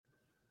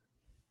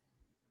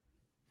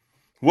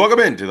Welcome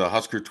into the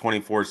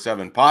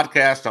Husker247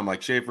 Podcast. I'm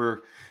Mike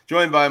Schaefer,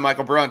 joined by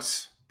Michael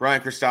Bruntz,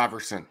 Brian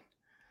Christopherson.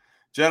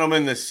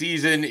 Gentlemen, the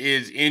season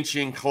is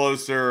inching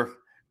closer,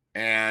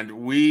 and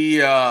we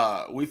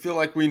feel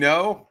like we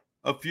know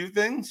a few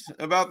things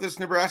about this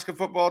Nebraska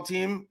football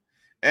team,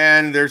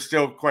 and there's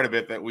still quite a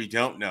bit that we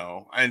don't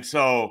know. And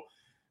so,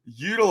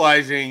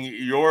 utilizing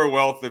your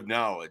wealth of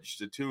knowledge,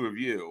 the two of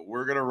you,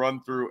 we're going to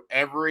run through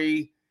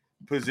every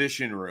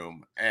position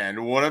room,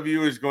 and one of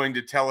you is going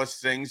to tell us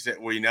things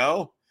that we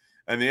know,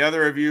 and the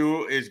other of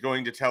you is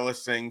going to tell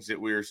us things that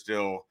we are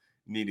still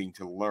needing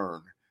to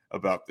learn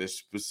about this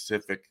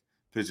specific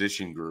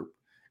position group.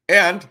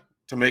 And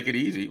to make it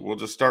easy, we'll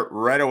just start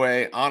right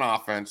away on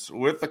offense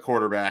with the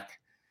quarterback.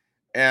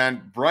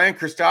 And Brian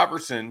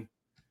Christopherson,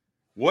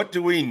 what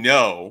do we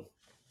know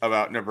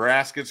about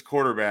Nebraska's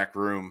quarterback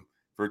room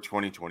for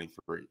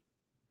 2023?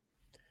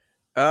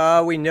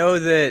 We know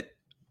that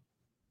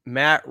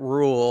Matt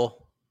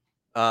Rule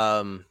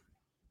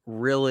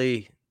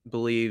really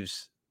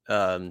believes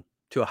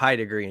to a high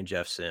degree in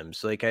Jeff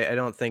Sims. Like I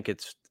don't think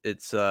it's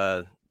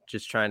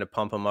just trying to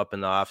pump him up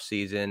in the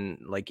offseason.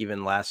 Like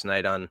even last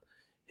night on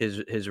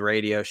his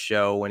radio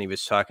show when he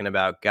was talking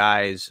about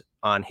guys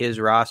on his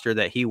roster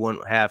that he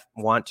wouldn't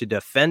want to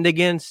defend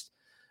against,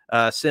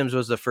 Sims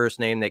was the first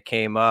name that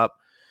came up.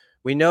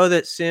 We know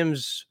that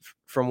Sims,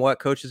 from what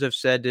coaches have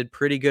said, did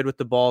pretty good with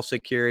the ball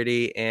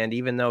security. And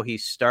even though he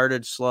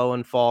started slow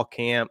in fall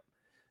camp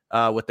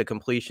with the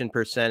completion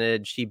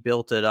percentage, he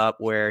built it up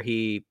where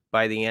he,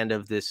 by the end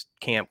of this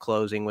camp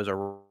closing, was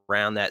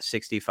around that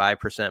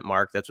 65%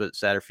 mark. That's what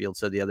Satterfield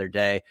said the other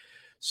day.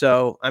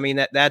 So, I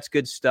mean, that's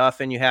good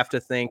stuff. And you have to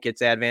think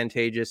it's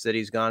advantageous that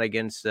he's gone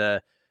against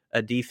a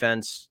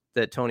defense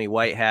that Tony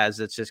White has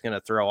that's just going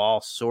to throw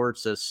all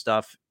sorts of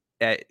stuff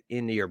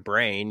into your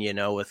brain,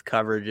 with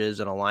coverages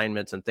and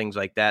alignments and things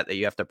like that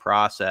you have to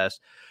process.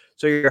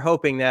 So you're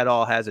hoping that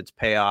all has its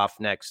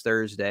payoff next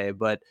Thursday.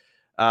 But,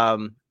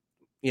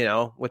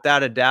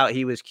 without a doubt,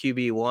 he was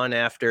QB1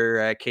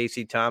 after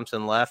Casey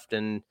Thompson left.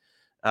 And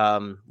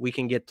we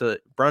can get to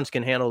Bruns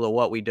can handle the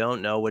what we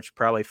don't know, which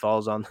probably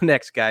falls on the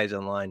next guys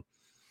in line.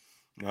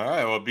 All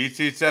right. Well,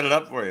 BC set it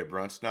up for you,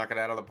 Bruns. Knock it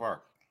out of the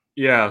park.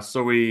 Yeah.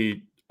 So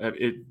you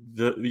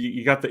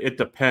got the it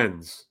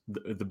depends,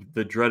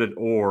 the dreaded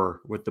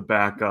or with the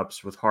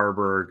backups with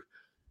Harburg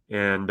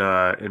and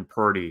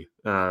Purdy.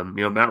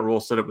 Matt Rule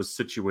said it was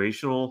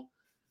situational.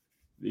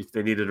 If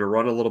they needed to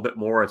run a little bit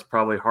more, it's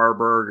probably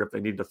Harburg. If they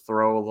need to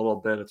throw a little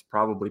bit, it's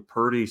probably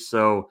Purdy.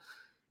 So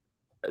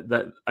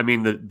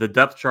the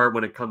depth chart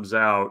when it comes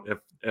out,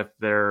 if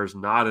there's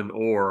not an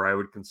or, I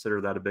would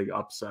consider that a big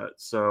upset.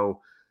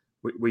 So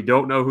we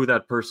don't know who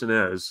that person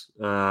is.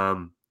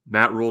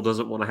 Matt Rule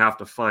doesn't want to have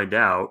to find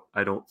out,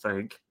 I don't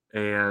think.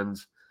 And,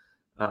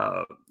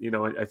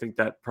 I think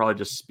that probably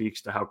just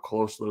speaks to how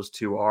close those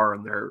two are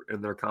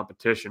in their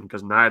competition,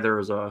 because neither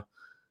is a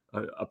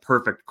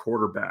perfect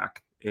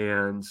quarterback.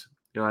 And,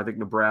 I think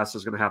Nebraska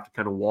is going to have to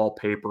kind of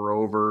wallpaper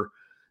over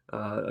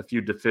a few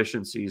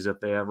deficiencies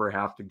if they ever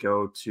have to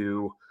go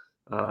to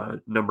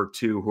number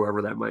two,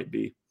 whoever that might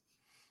be.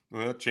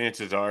 Well,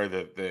 chances are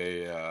that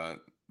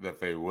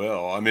they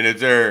will. I mean,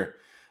 is there,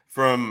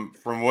 from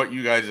what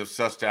you guys have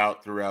sussed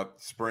out throughout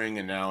spring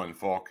and now in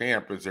fall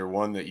camp, is there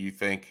one that you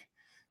think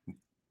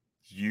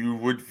you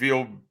would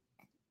feel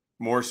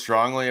more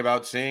strongly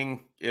about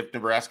seeing if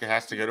Nebraska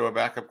has to go to a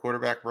backup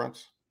quarterback,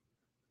 Bruns?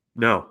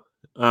 No.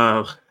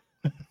 I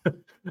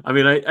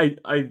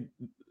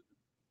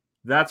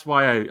that's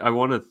why I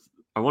want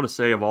to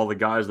say of all the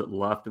guys that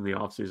left in the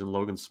offseason,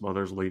 Logan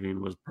Smothers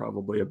leaving was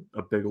probably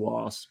a big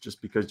loss,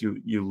 just because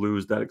you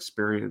lose that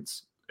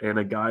experience and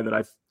a guy that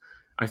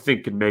I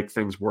think can make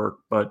things work.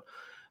 But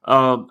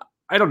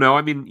I don't know.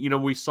 I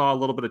mean, we saw a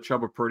little bit of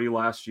Chubba Purdy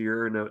last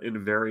year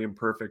in very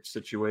imperfect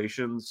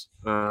situations.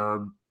 We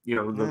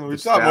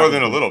saw more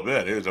than a little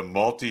bit. It was a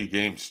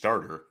multi-game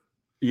starter.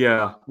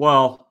 Yeah.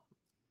 Well,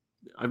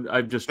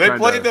 I'm just they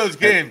played those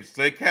games.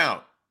 They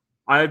count.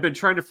 I've been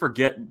trying to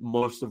forget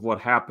most of what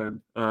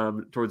happened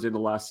towards the end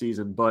of last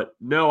season, but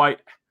no, I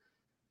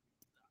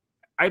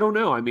don't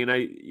know. I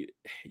mean,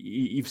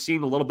 you've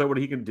seen a little bit what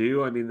he can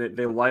do. I mean,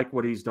 they like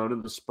what he's done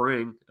in the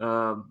spring.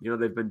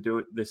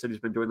 They said he's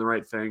been doing the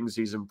right things.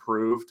 He's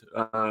improved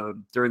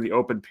during the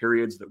open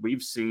periods that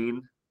we've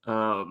seen.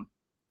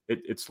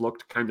 It's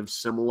looked kind of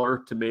similar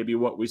to maybe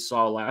what we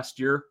saw last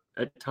year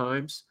at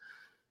times.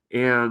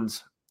 And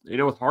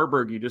with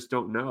Harburg, you just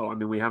don't know. I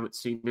mean, we haven't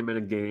seen him in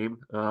a game.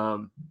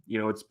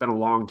 It's been a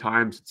long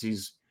time since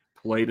he's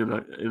played in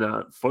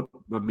a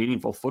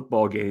meaningful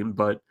football game,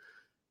 but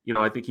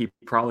I think he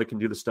probably can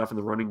do the stuff in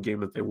the running game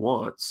that they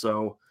want.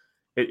 So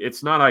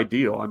it's not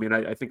ideal. I mean,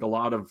 I think a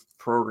lot of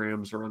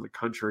programs around the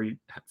country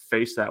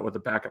face that with a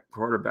backup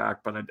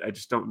quarterback, but I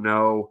just don't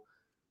know.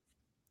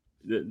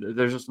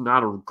 There's just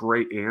not a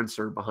great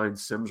answer behind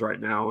Sims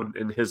right now,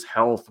 and his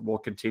health will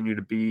continue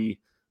to be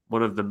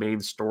one of the main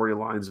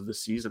storylines of the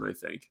season, I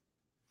think.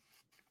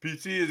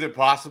 PC, is it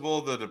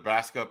possible the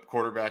Nebraska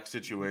quarterback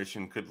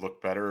situation could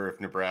look better if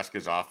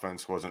Nebraska's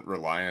offense wasn't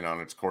reliant on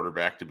its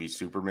quarterback to be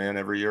Superman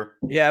every year?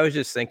 Yeah, I was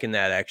just thinking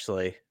that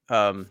actually.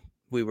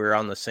 We were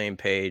on the same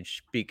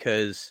page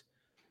because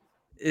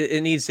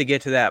it needs to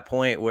get to that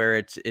point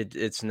where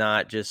it's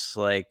not just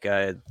like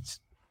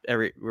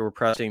we're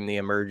pressing the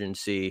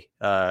emergency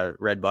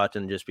red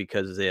button just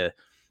because the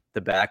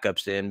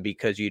backup's in,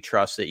 because you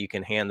trust that you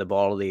can hand the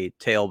ball to the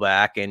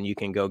tailback and you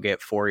can go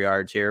get 4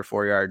 yards here,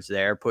 4 yards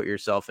there, put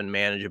yourself in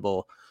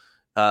manageable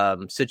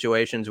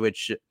situations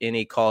which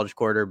any college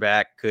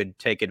quarterback could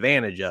take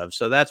advantage of.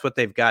 So that's what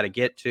they've got to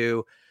get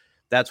to.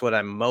 That's what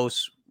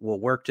we'll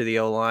work to the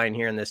O-line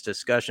here in this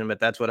discussion, but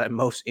that's what I'm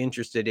most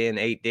interested in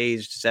 8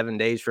 days, 7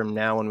 days from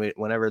now,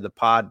 whenever the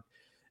pod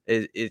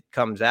it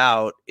comes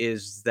out,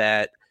 is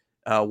that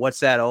what's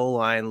that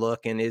O-line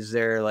look, and is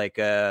there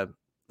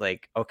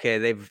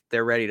okay,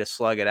 they're ready to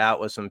slug it out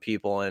with some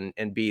people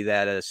and be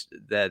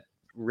that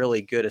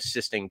really good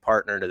assisting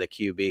partner to the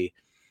QB.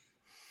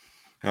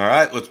 All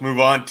right, let's move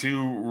on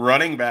to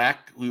running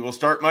back. We will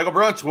start Michael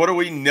Bruntz. What do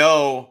we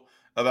know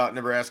about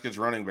Nebraska's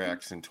running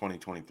backs in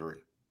 2023?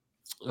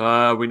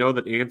 We know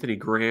that Anthony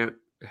Grant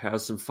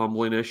has some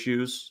fumbling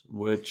issues,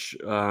 which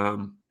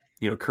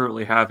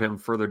currently have him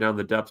further down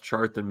the depth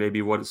chart than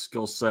maybe what his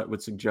skill set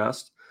would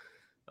suggest.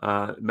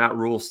 Matt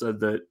Rule said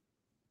that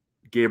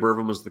Gabe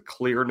Ervin was the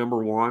clear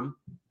number one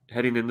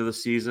heading into the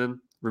season.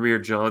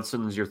 Ramir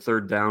Johnson is your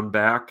third down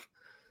back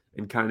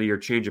and kind of your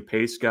change of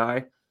pace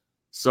guy.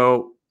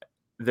 So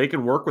they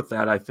can work with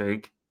that, I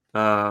think.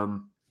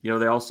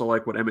 They also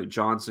like what Emmett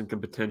Johnson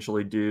can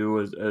potentially do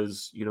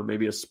as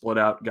maybe a split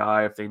out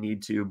guy if they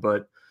need to.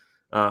 But,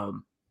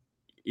 when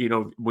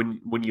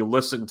you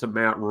listen to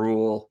Matt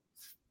Rule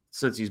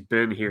since he's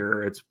been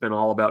here, it's been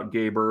all about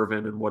Gabe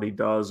Ervin and what he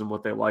does and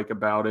what they like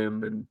about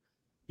him. And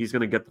he's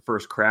going to get the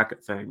first crack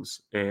at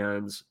things.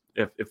 And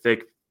if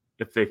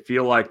they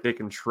feel like they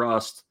can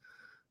trust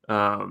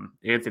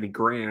Anthony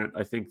Grant,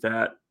 I think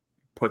that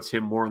puts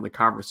him more in the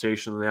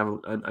conversation. They have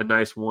a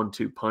nice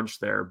 1-2 punch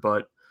there.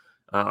 But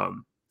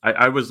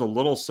I was a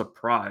little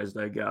surprised,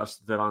 I guess,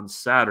 that on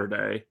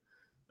Saturday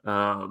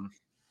that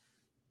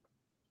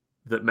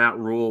Matt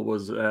Rule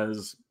was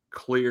as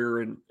clear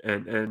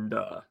and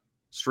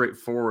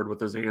straightforward with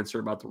his answer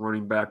about the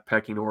running back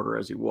pecking order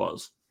as he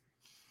was.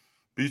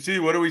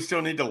 BC, what do we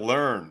still need to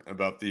learn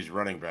about these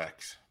running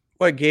backs?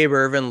 What Gabe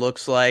Ervin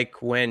looks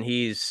like when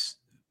he's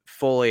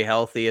fully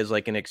healthy as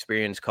like an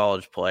experienced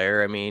college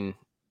player. I mean,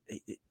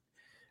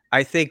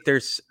 I think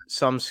there's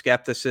some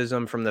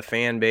skepticism from the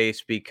fan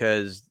base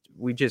because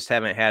we just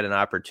haven't had an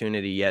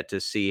opportunity yet to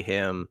see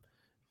him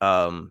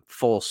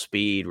full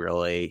speed,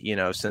 really,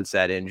 since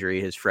that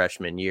injury his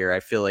freshman year. I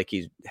feel like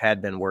he had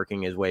been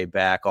working his way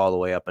back all the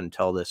way up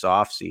until this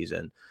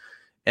offseason.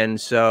 And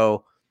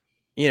so,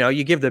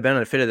 you give the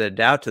benefit of the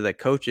doubt to the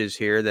coaches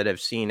here that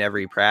have seen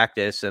every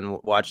practice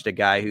and watched a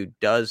guy who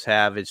does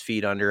have his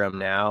feet under him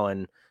now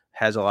and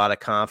has a lot of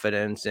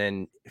confidence,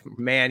 and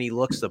man, he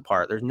looks the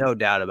part. There's no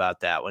doubt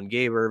about that. When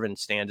Gabe Ervin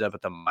stands up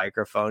at the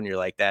microphone, you're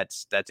like,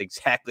 that's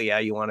exactly how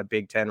you want a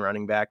Big Ten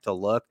running back to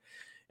look.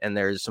 And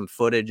there's some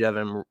footage of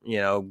him,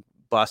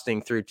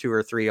 busting through 2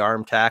 or 3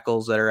 arm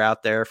tackles that are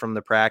out there from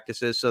the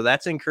practices. So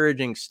that's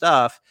encouraging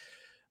stuff.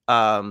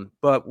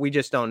 But we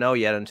just don't know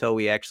yet until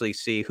we actually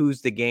see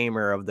who's the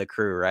gamer of the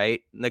crew,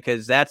 right?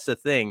 Because that's the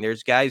thing.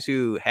 There's guys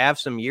who have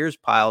some years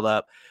piled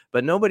up,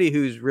 but nobody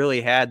who's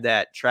really had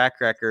that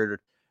track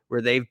record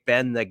where they've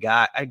been the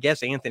guy. I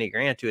guess Anthony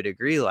Grant to a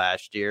degree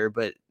last year,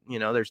 but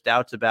there's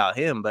doubts about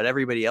him. But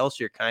everybody else,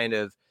 you're kind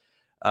of,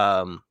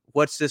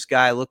 what's this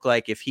guy look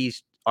like if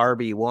he's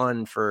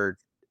RB1 for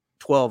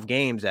 12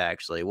 games?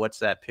 Actually, what's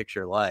that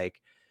picture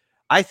like?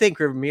 I think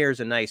Ramir's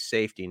a nice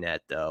safety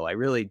net, though. I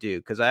really do,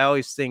 because I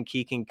always think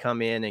he can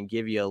come in and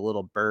give you a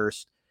little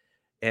burst.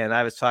 And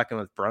I was talking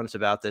with Bruntz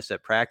about this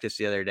at practice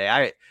the other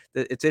day.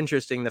 It's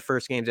interesting, the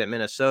first games at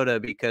Minnesota,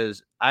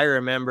 because I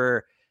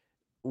remember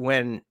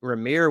when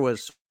Ramir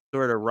was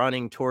sort of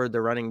running toward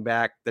the running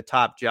back, the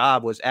top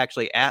job was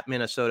actually at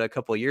Minnesota a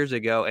couple of years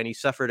ago, and he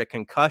suffered a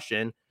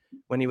concussion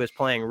when he was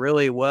playing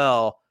really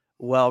well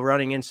while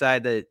running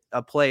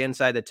a play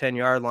inside the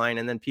 10-yard line.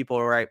 And then people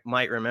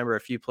might remember a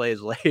few plays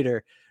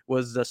later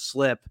was the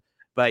slip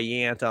by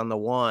Yant on the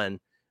 1.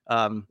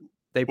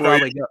 He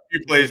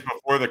plays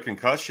before the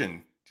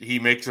concussion. He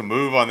makes a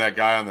move on that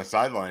guy on the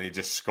sideline. He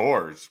just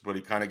scores, but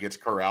he kind of gets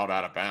corralled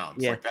out of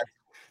bounds. Yeah. Like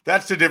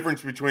that's the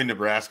difference between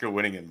Nebraska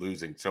winning and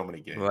losing so many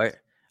games. Right.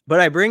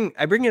 But I bring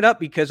it up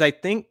because I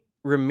think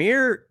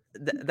Ramir,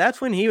 that's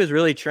when he was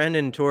really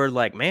trending toward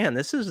like, man,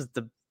 this is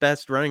the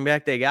best running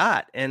back they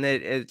got. And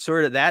it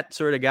sort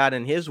of got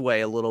in his way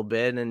a little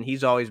bit. And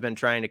he's always been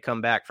trying to come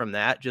back from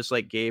that, just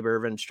like Gabe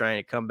Ervin's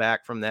trying to come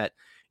back from that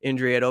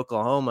injury at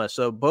Oklahoma.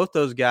 So both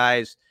those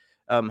guys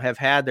have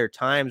had their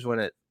times when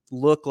it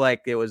looked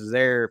like it was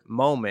their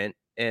moment,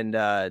 and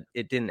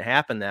it didn't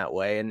happen that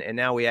way. And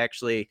now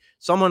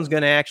someone's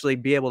going to actually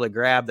be able to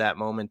grab that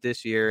moment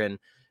this year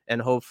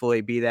and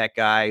hopefully be that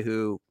guy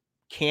who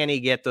can he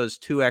get those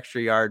 2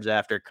 extra yards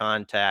after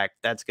contact?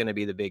 That's going to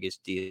be the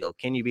biggest deal.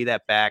 Can you be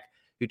that back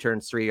who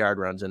turns 3-yard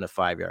runs into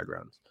 5-yard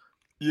runs?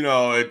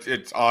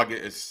 It's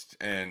August.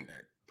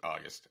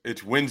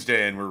 It's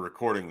Wednesday, and we're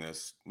recording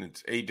this.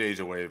 It's 8 days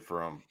away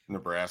from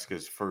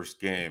Nebraska's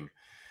first game.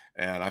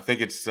 And I think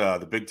it's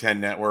the Big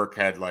Ten Network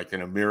had like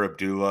an Amir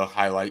Abdullah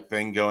highlight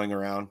thing going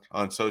around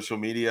on social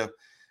media.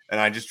 And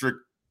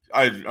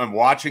I'm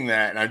watching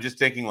that, and I'm just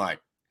thinking, like,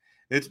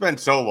 it's been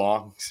so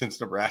long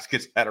since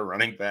Nebraska's had a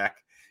running back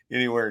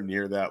anywhere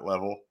near that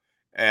level.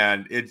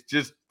 And it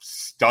just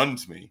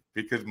stuns me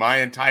because my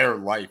entire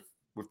life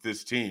with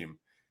this team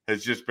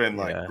has just been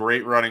like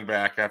great running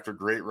back after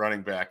great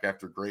running back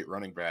after great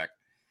running back.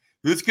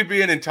 This could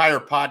be an entire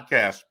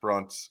podcast,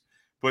 Brunts.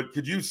 But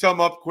could you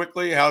sum up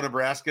quickly how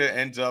Nebraska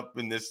ends up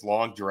in this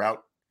long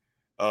drought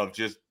of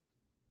just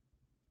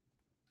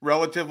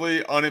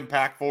relatively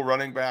unimpactful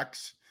running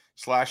backs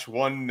 /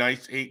 one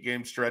nice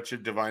 8-game stretch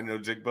of Divine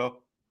Ozigbo?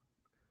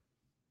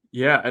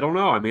 Yeah, I don't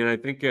know. I mean, I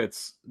think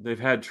they've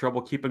had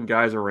trouble keeping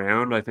guys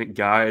around. I think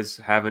guys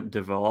haven't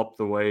developed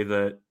the way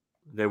that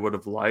they would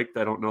have liked.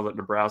 I don't know that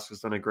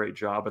Nebraska's done a great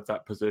job at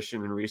that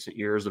position in recent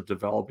years of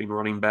developing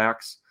running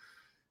backs.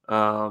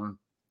 I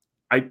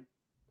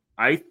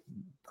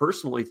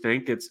personally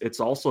think it's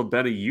also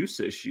been a use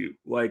issue.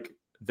 Like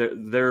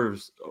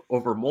there's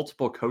over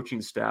multiple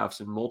coaching staffs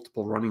and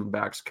multiple running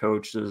backs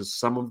coaches,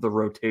 some of the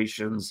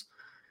rotations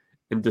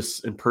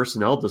and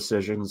personnel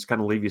decisions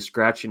kind of leave you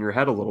scratching your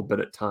head a little bit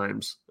at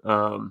times.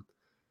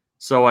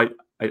 So I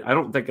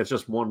don't think it's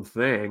just one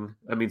thing.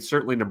 I mean,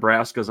 certainly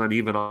Nebraska's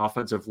uneven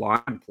offensive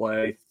line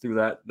play through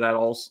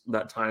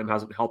that time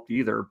hasn't helped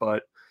either.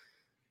 But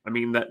I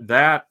mean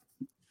that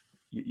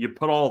you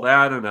put all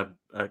that in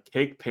a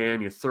cake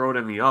pan, you throw it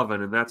in the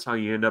oven, and that's how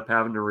you end up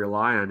having to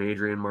rely on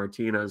Adrian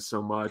Martinez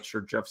so much,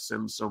 or Jeff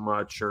Sims so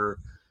much, or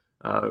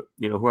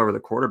whoever the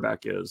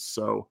quarterback is.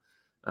 So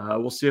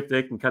we'll see if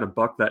they can kind of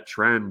buck that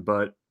trend.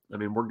 But I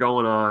mean, we're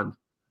going on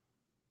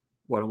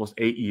almost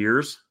 8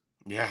 years.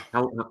 Yeah.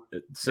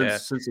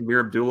 Since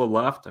Amir Abdullah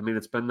left. I mean,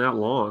 it's been that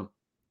long.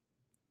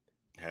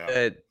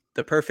 Yeah.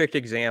 The perfect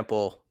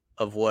example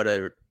of what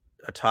a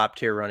top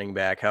tier running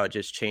back, how it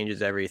just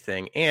changes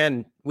everything.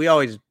 And we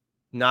always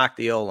knock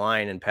the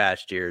O-line in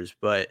past years,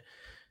 but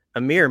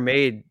Amir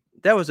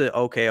that was an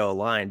okay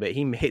O-line, but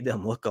he made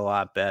them look a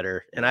lot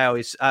better. And I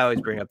always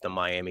bring up the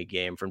Miami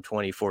game from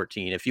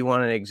 2014. If you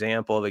want an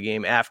example of a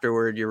game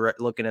afterward, you're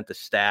looking at the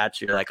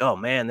stats, you're like, oh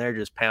man, they're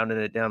just pounding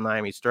it down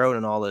Miami's throat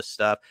and all this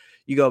stuff.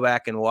 You go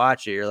back and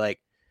watch it, you're like,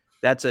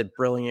 that's a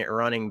brilliant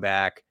running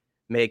back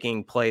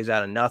making plays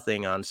out of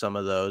nothing on some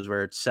of those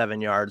where it's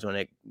 7 yards when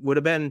it would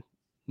have been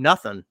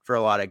nothing for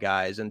a lot of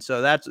guys. And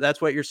so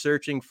that's what you're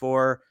searching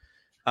for.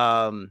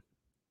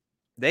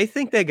 They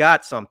think they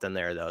got something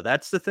there, though.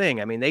 That's the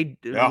thing. I mean,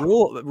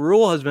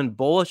 Rule has been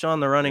bullish on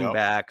the running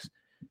backs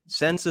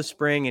since the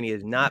spring, and he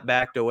has not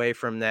backed away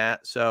from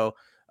that. So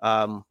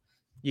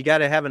you got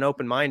to have an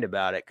open mind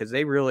about it because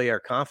they really are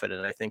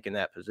confident, I think, in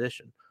that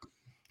position. I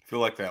feel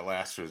like that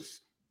last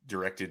was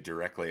directed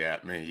directly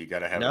at me. You got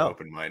to have an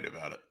open mind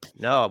about it.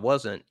 No, it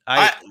wasn't.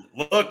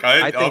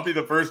 I'll be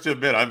the first to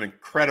admit I'm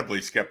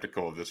incredibly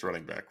skeptical of this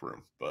running back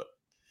room, but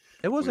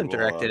it wasn't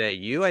directed at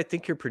you. I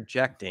think you're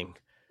projecting.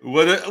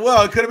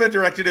 Well, it could have been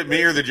directed at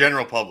me or the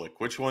general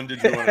public. Which one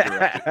did you want to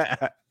direct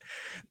it?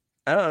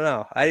 I don't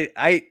know.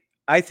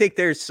 I think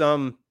there's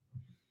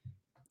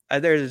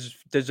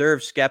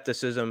deserved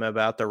skepticism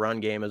about the run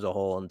game as a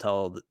whole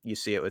until you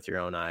see it with your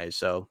own eyes.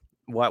 So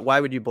why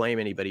would you blame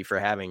anybody for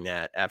having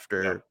that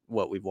after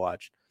what we've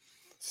watched?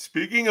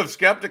 Speaking of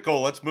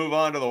skeptical, let's move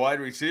on to the wide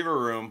receiver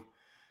room.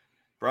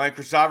 Brian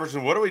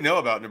Christopherson, what do we know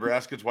about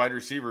Nebraska's wide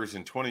receivers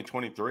in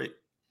 2023?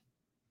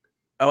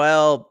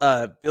 Well,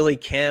 Billy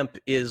Kemp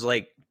is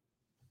like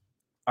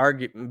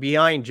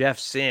behind Jeff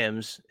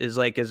Sims is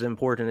like as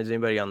important as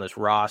anybody on this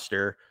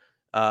roster.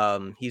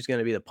 He's going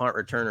to be the punt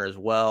returner as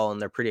well,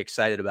 and they're pretty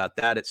excited about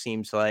that, it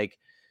seems like.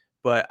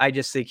 But I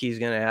just think he's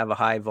going to have a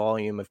high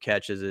volume of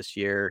catches this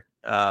year.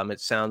 It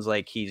sounds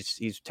like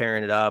he's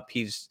tearing it up.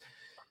 He's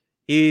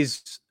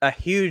a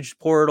huge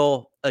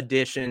portal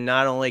addition,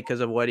 not only because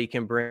of what he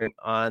can bring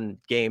on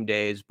game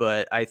days,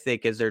 but I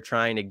think as they're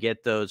trying to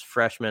get those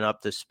freshmen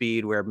up to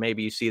speed where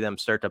maybe you see them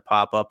start to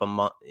pop up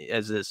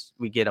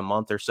we get a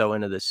month or so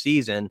into the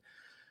season.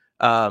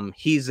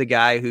 He's the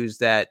guy who's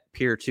that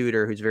peer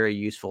tutor who's very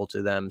useful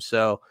to them.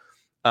 So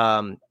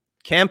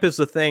Kemp is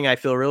the thing I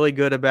feel really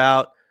good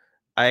about.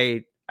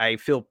 I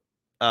feel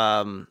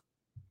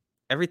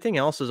everything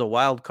else is a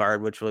wild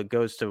card, which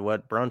goes to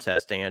what Bruns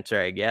has to answer,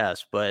 I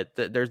guess. But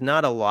there's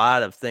not a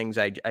lot of things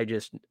I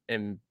just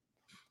am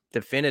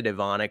definitive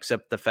on,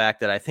 except the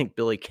fact that I think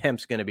Billy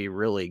Kemp's going to be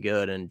really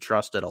good and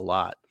trusted a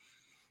lot.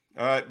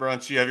 All right,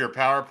 Bruns, you have your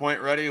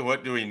PowerPoint ready?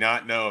 What do we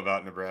not know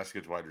about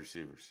Nebraska's wide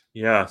receivers?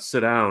 Yeah, sit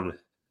down.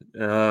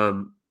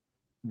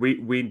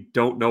 We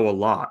don't know a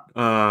lot.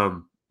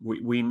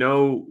 We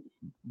know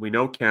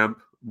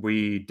Kemp.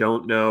 We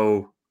don't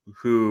know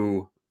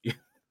who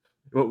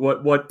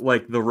what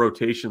like the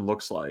rotation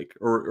looks like,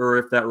 or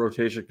if that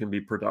rotation can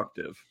be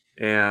productive.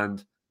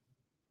 And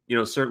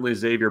certainly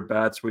Xavier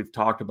Betts, we've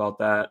talked about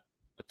that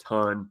a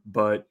ton,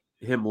 but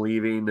him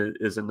leaving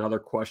is another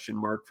question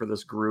mark for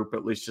this group.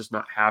 At least just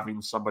not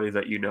having somebody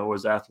that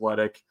is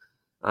athletic,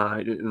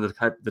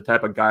 the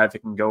type of guy that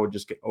can go and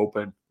just get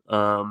open.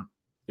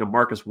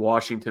 Marcus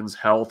Washington's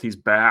health, he's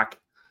back.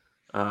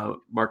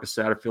 Marcus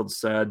Satterfield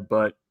said,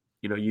 but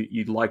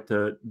you'd like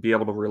to be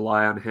able to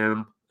rely on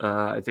him.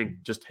 I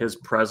think just his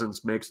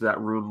presence makes that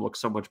room look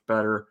so much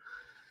better.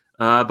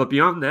 But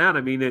beyond that,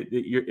 I mean,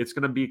 it's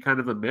going to be kind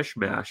of a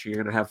mishmash. You're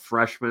going to have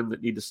freshmen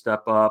that need to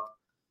step up,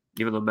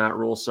 even though Matt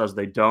Rule says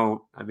they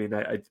don't. I mean,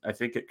 I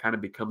think it kind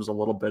of becomes a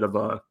little bit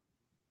of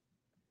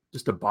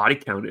just a body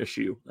count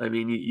issue. I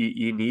mean,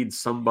 you need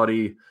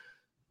somebody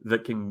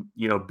that can,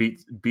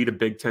 beat a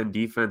Big Ten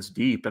defense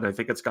deep. And I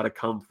think it's got to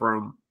come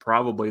from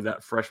probably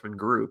that freshman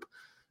group.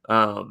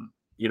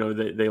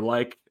 They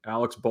like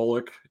Alex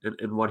Bullock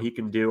and what he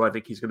can do. I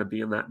think he's going to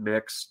be in that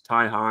mix.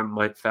 Ty Hahn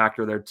might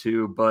factor there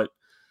too. But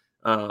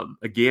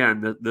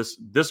again,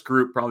 this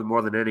group probably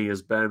more than any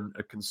has been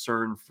a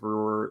concern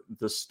for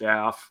the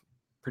staff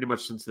pretty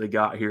much since they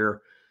got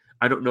here.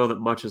 I don't know that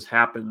much has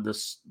happened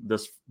this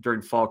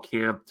during fall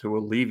camp to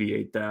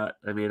alleviate that.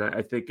 I mean, I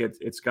think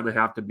it's going to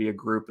have to be a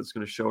group that's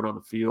going to show it on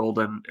the field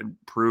and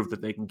prove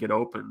that they can get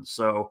open.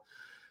 So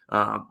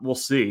we'll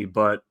see.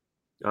 But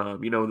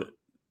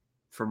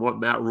from what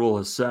Matt Rule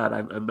has said,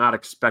 I'm not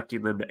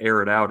expecting them to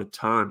air it out a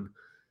ton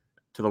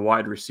to the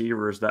wide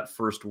receivers that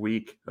first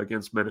week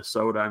against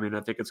Minnesota. I mean,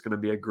 I think it's going to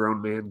be a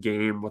grown man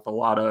game with a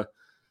lot of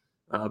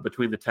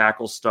between the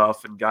tackle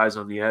stuff and guys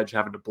on the edge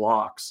having to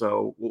block.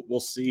 So we'll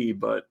see.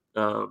 But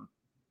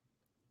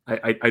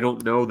I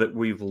don't know that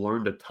we've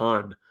learned a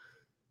ton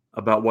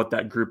about what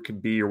that group can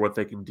be or what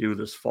they can do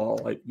this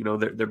fall.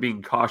 They're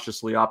being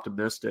cautiously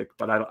optimistic,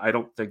 but I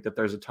don't think that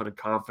there's a ton of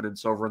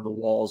confidence over in the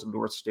walls in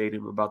North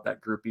Stadium about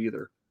that group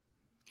either.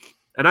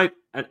 And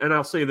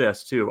I'll say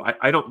this too.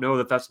 I don't know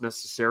that that's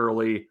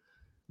necessarily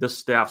the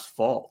staff's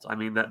fault. I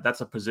mean,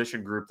 that's a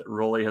position group that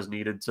really has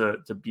needed to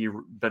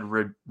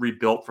been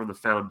rebuilt from the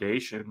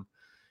foundation,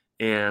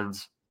 and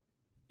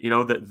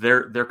that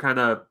they're kind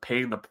of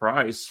paying the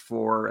price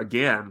for,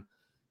 again,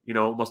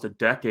 almost a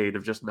decade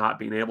of just not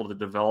being able to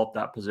develop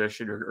that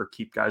position or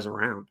keep guys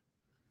around.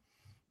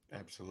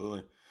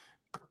 Absolutely.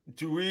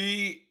 Do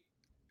we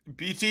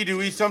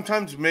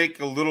sometimes make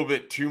a little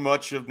bit too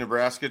much of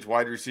Nebraska's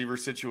wide receiver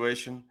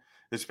situation,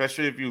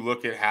 especially if you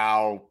look at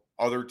how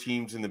other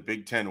teams in the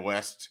Big Ten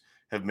West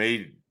have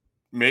made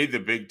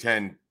the Big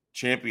Ten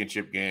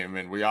championship game,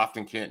 and we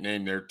often can't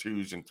name their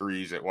 2s and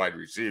 3s at wide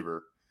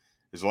receiver.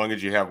 As long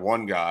as you have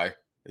one guy,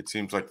 it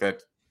seems like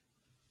that's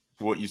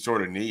what you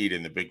sort of need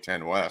in the Big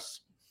Ten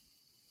West.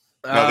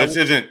 Now, this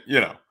isn't,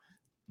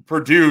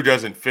 Purdue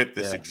doesn't fit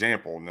this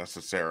example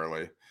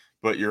necessarily,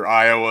 but your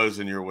Iowas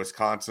and your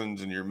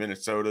Wisconsins and your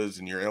Minnesotas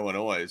and your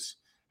Illinois,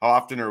 how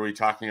often are we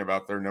talking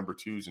about their number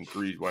 2s and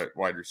 3s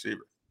wide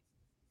receiver?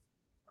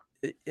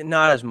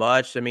 Not as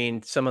much. I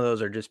mean, some of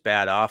those are just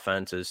bad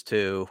offenses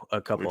too.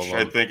 A couple Which of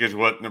them, I think, is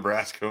what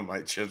Nebraska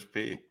might just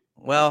be.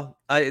 Well,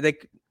 I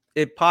think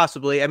it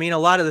possibly. I mean, a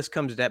lot of this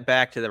comes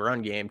back to the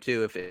run game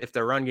too. If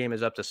the run game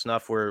is up to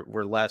snuff, we're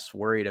less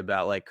worried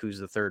about like who's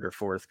the third or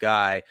fourth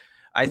guy.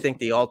 I think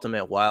the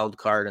ultimate wild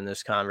card in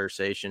this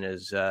conversation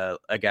is a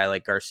guy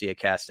like Garcia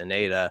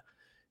Castaneda,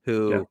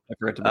 who I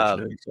forgot to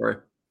mention it. Sorry.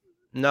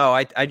 No,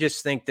 I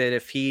just think that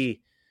if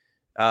he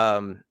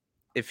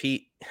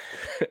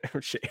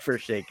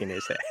Schaefer's shaking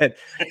his head.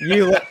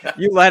 You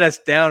let us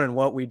down in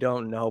what we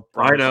don't know.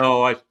 I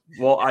know. I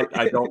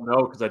don't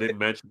know because I didn't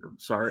mention him.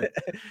 Sorry.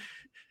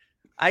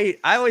 I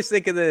always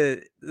think of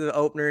the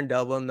opener in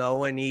Dublin though,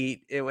 when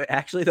it was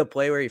actually the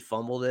play where he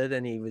fumbled it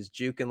and he was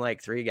juking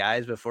like 3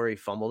 guys before he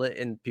fumbled it,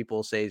 and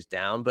people say he's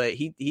down, but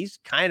he's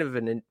kind of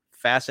a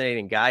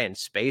fascinating guy in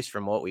space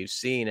from what we've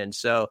seen, and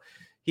so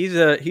he's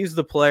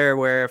the player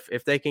where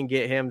if they can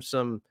get him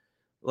some,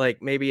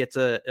 like maybe it's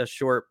a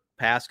short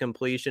pass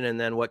completion and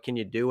then what can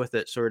you do with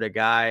it sort of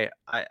guy,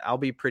 I'll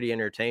be pretty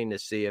entertained to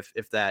see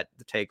if that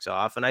takes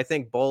off. And I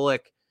think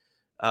Bullock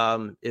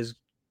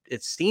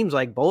it seems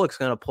like Bullock's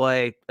going to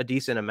play a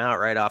decent amount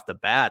right off the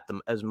bat,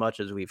 as much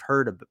as we've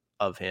heard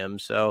of him.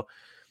 So,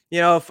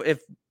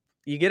 if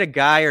you get a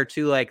guy or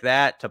two like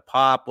that to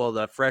pop while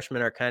the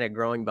freshmen are kind of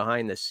growing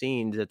behind the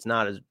scenes, it's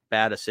not as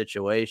bad a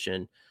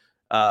situation.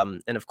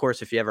 And of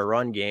course, if you have a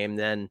run game,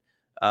 then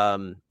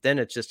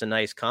it's just a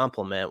nice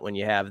compliment when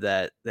you have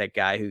that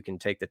guy who can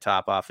take the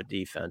top off of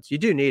defense. You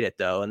do need it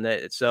though. And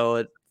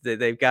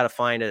they've got to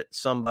find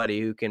somebody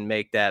who can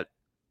make that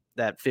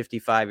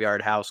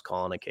 55-yard house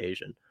call on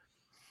occasion.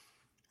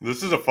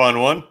 This is a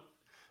fun one.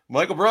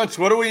 Michael Brunts,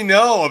 what do we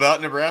know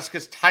about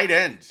Nebraska's tight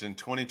ends in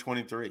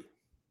 2023?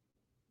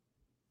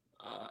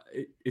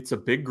 It's a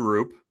big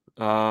group,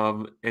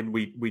 and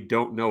we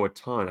don't know a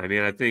ton. I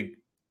mean, I think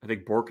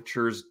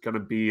Borkacher's going to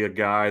be a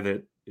guy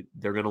that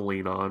they're going to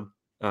lean on.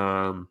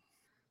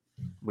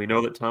 We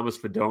know that Thomas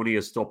Fedoni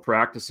is still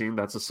practicing.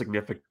 That's a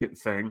significant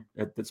thing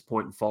at this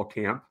point in fall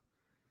camp.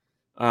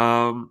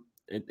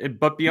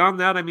 But beyond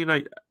that, I mean,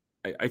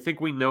 I think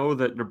we know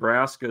that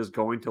Nebraska is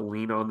going to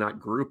lean on that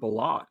group a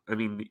lot. I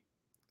mean,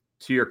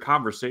 to your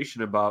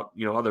conversation about,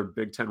 other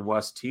Big Ten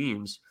West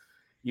teams,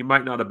 you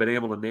might not have been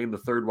able to name the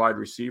third wide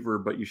receiver,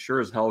 but you sure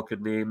as hell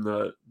could name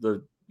the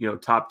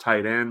top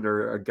tight end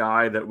or a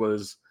guy that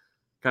was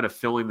kind of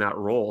filling that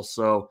role.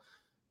 So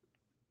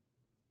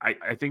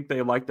I think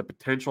they like the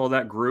potential of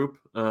that group.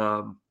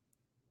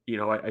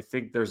 I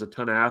think there's a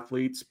ton of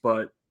athletes,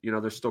 but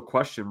there's still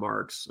question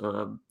marks.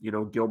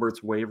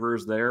 Gilbert's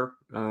waivers there.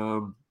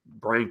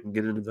 Brian can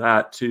get into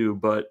that too,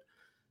 but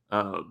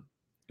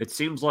it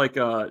seems like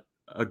a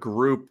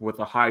group with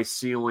a high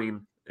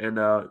ceiling and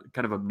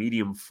kind of a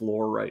medium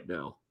floor right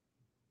now.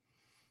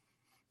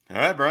 All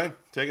right, Brian,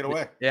 take it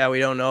away. Yeah, we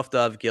don't know if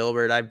they'll have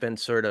Gilbert. I've been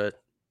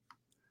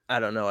I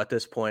don't know. At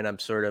this point, I'm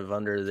sort of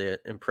under the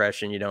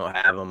impression you don't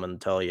have him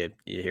until you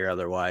hear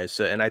otherwise.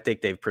 So, and I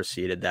think they've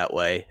proceeded that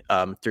way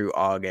through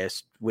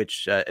August,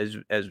 which,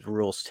 as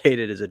Rule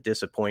stated, is a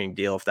disappointing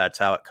deal if that's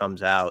how it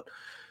comes out.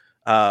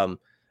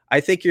 I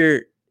think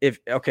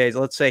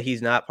let's say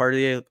he's not part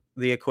of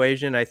the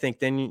equation. I think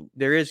then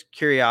there is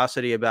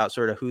curiosity about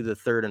sort of who the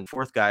third and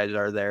fourth guys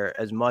are there,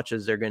 as much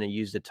as they're going to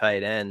use the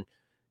tight end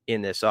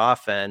in this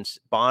offense.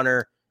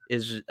 Bonner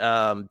is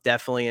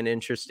definitely an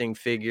interesting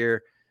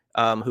figure.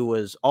 Who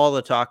was all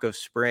the talk of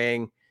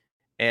spring.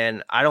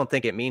 And I don't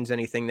think it means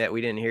anything that we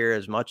didn't hear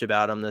as much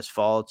about him this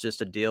fall. It's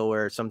just a deal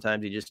where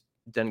sometimes he just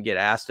doesn't get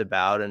asked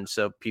about. And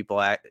so people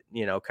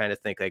kind of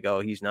think like, oh,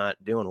 he's not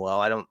doing well.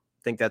 I don't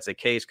think that's the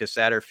case because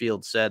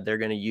Satterfield said they're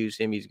going to use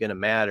him. He's going to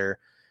matter.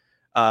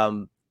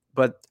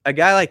 But a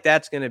guy like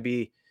that's going to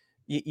be,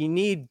 you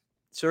need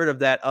sort of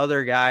that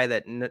other guy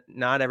that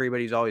not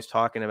everybody's always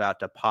talking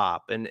about to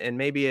pop. And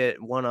maybe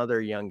one other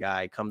young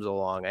guy comes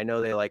along. I know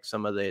they like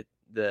some of the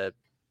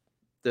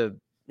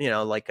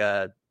like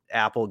a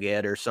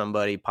Applegate or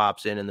somebody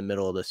pops in the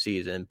middle of the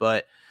season.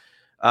 But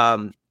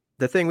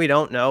the thing we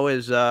don't know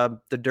is the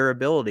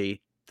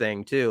durability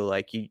thing too.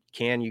 Like you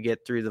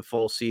get through the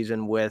full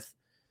season with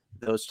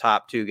those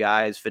top two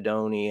guys,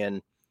 Fedoni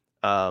and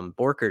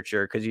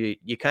Borkercher, because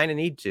you kind of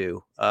need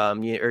to,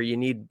 you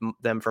need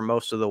them for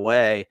most of the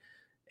way.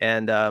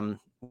 And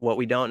what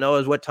we don't know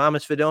is what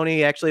Thomas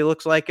Fedoni actually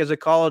looks like as a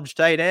college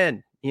tight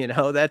end.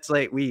 That's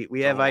like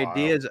we have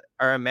ideas,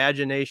 our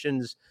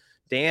imaginations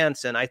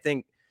dance. And I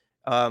think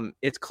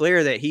it's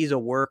clear that he's a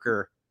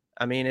worker.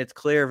 I mean, it's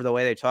clear the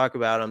way they talk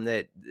about him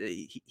that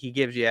he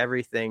gives you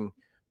everything,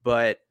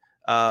 but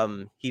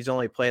he's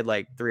only played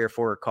like 3 or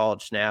 4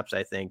 college snaps,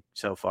 I think,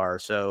 so far.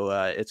 So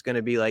it's going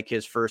to be like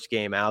his first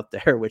game out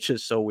there, which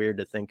is so weird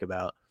to think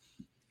about.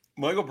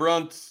 Michael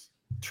Brunt,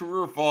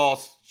 true or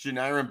false,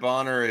 Janiran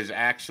Bonner is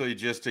actually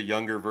just a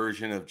younger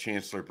version of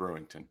Chancellor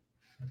Brewington?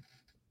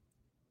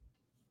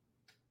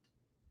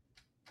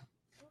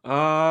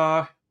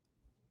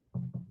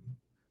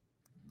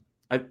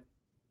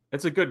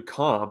 It's a good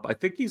comp. I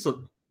think he's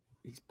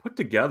put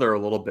together a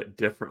little bit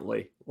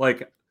differently.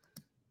 Like,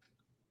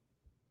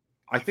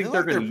 I think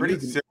they're going to pretty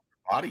similar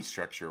body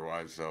structure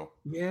wise, though.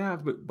 Yeah,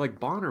 but like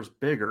Bonner's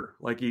bigger,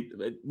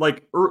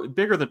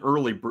 bigger than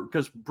early,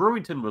 because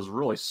Brewington was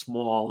really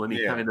small and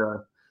he kind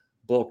of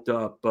bulked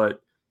up.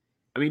 But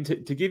I mean, to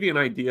give you an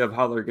idea of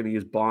how they're going to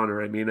use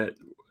Bonner, I mean,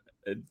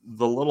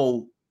 the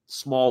little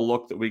small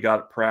look that we got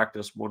at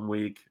practice one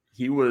week,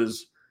 he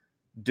was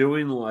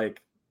doing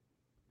like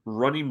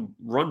run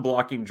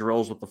blocking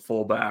drills with the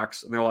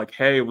fullbacks, and they're like,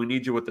 hey, we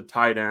need you with the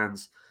tight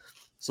ends.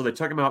 So they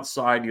took him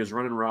outside and he was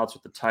running routes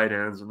with the tight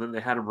ends, and then they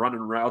had him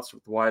running routes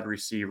with wide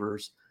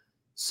receivers.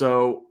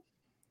 So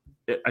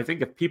I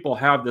think if people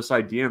have this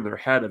idea in their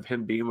head of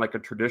him being like a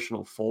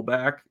traditional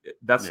fullback,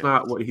 that's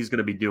not what he's going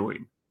to be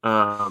doing.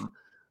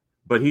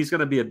 But he's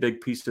going to be a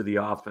big piece of the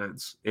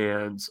offense,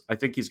 and I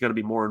think he's going to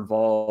be more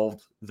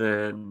involved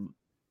than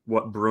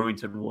what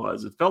Brewington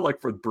was. It felt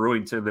like for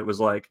Brewington, it was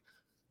like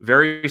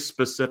very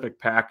specific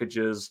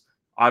packages.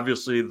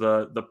 Obviously,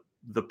 the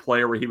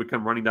player where he would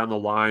come running down the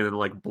line and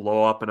like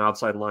blow up an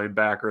outside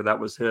linebacker, that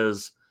was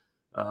his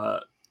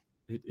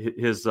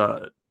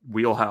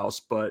wheelhouse.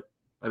 But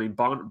I mean,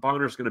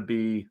 Bonner's going to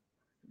be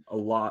a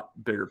lot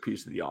bigger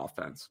piece of the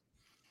offense.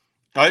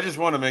 I just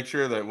want to make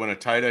sure that when a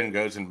tight end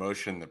goes in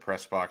motion, the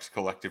press box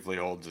collectively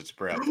holds its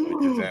breath,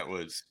 because that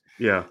was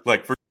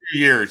like for 2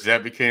 years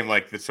that became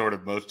like the sort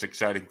of most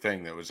exciting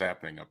thing that was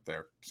happening up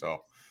there.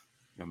 So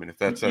I mean, if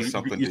that says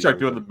something, you start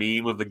doing the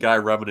meme of the guy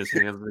rubbing his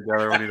hands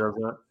together when he does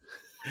that.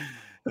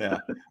 Yeah.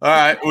 All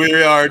right.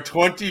 We are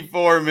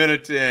 24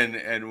 minutes in,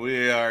 and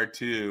we are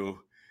to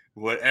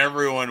what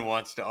everyone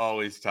wants to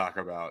always talk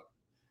about.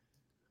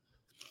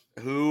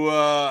 Who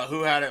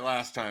had it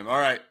last time? All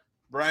right.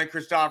 Brian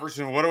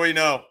Christopherson, what do we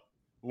know?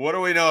 What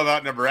do we know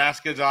about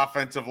Nebraska's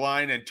offensive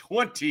line in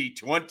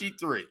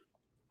 2023?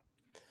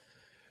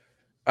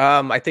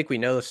 I think we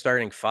know the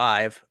starting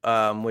 5,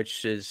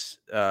 which is,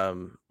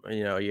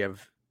 you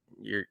have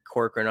your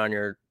Corcoran on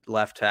your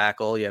left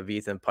tackle. You have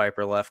Ethan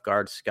Piper, left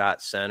guard,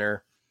 Scott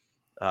center,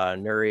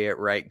 Nuri at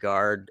right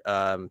guard,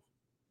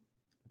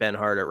 Ben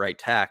Hart at right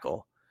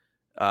tackle.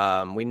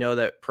 We know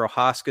that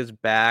Prohaska's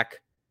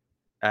back.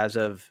 as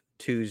of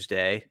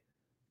Tuesday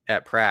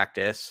at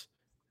practice,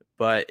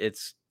 but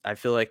I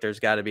feel like there's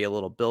got to be a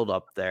little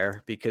buildup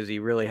there because he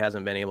really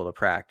hasn't been able to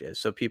practice.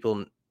 So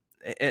people,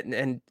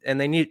 and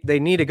they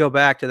need to go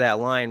back to that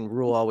line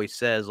Rule always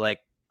says, like,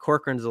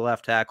 Corcoran's the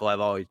left tackle I've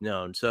always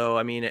known. So,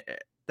 I mean,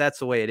 that's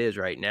the way it is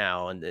right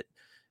now.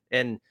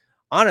 And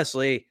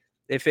honestly,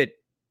 if it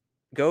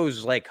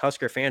goes like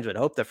Husker fans would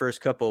hope the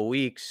first couple of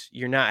weeks,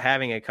 you're not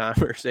having a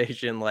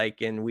conversation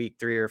like in week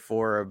 3 or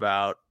 4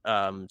 about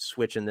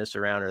switching this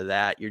around or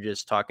that. You're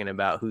just talking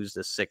about who's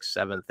the 6th,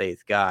 7th,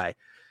 8th guy.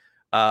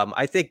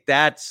 I think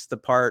that's the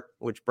part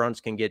which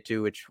Bruns can get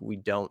to, which we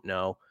don't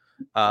know.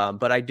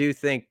 But I do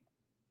think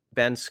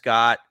Ben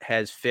Scott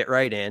has fit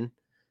right in,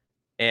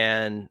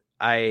 and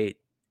I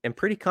am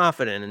pretty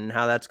confident in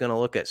how that's going to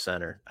look at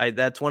center.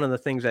 That's one of the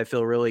things I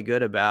feel really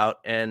good about.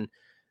 And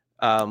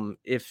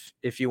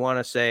if you want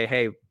to say,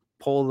 hey,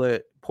 pour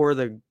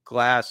the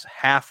glass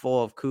half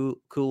full of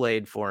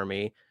Kool-Aid for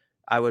me,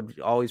 I would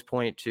always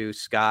point to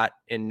Scott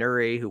and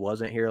Nuri, who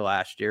wasn't here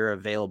last year,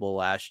 available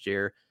last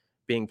year,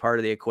 being part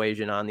of the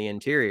equation on the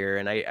interior.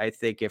 And I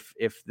think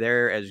if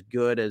they're as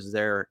good as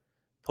their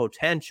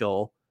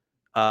potential,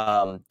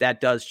 that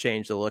does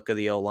change the look of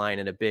the O-line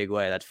in a big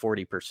way. That's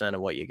 40%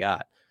 of what you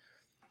got.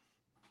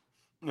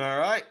 All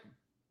right,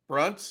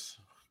 Brunts,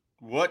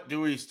 what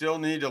do we still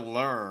need to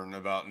learn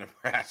about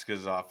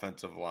Nebraska's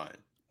offensive line?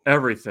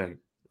 Everything.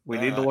 We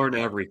need to learn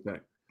everything.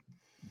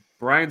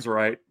 Brian's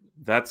right.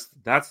 That's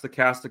the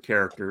cast of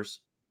characters.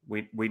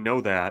 We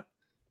know that.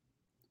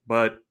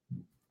 But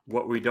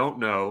what we don't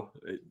know,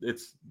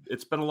 it's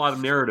been a lot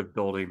of narrative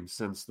building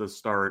since the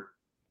start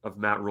of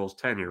Matt Rule's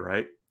tenure,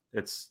 right?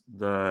 It's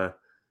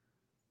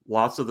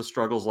lots of the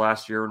struggles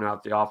last year are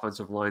not the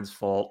offensive line's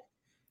fault.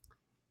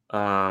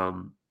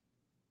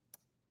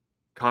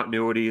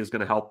 Continuity is going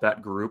to help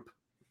that group.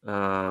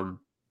 The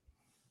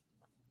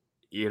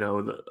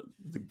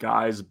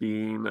guys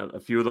being a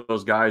few of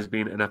those guys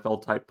being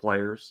NFL type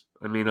players.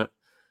 I mean,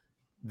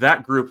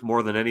 that group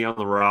more than any on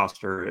the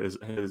roster is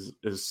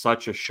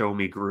such a show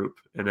me group.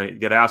 And I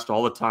get asked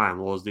all the time,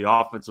 well, is the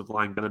offensive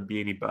line going to be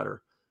any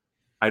better?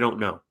 I don't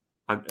know.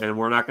 And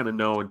we're not going to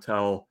know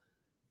until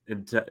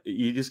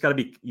you just got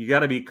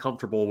to be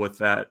comfortable with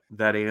that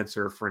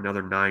answer for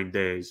another 9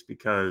 days,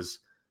 because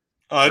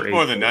it's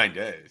more than 9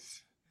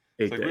 days.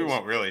 8 days. We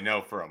won't really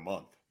know for a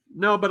month.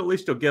 No, but at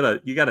least you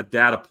got a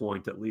data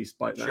point at least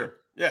by then. Sure.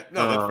 Yeah.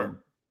 No, that's fair.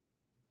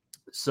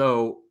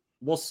 So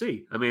we'll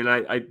see. I mean,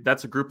 I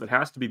that's a group that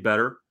has to be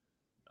better.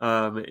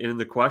 And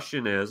the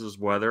question is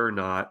whether or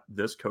not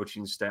this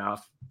coaching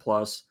staff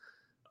plus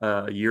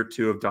year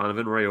 2 of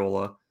Donovan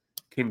Raiola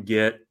can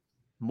get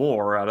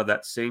more out of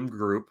that same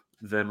group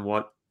than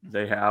what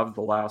they have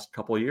the last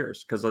couple of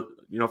years. Because,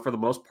 for the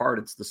most part,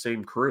 it's the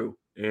same crew.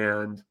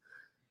 And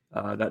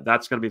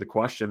that's going to be the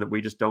question that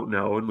we just don't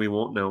know, and we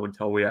won't know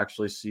until we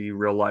actually see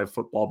real live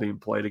football being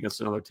played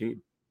against another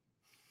team.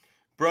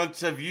 Brunts,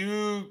 do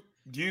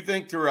you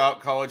think throughout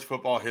college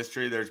football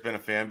history there's been a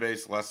fan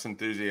base less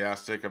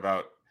enthusiastic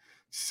about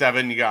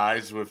 7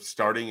 guys with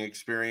starting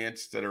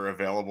experience that are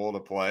available to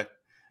play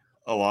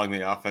along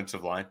the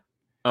offensive line?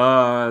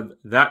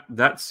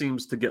 That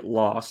seems to get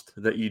lost,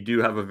 that you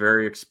do have a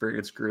very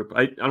experienced group.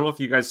 I don't know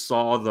if you guys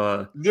saw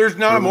there's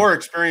not a more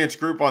experienced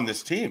group on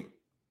this team.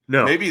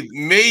 No, maybe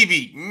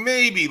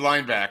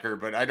linebacker,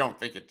 but I don't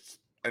think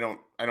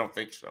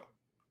so.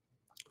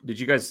 Have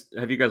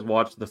you guys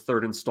watched the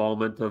 3rd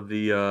installment of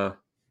the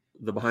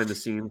behind the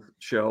scenes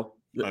show?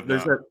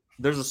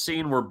 There's a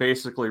scene where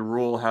basically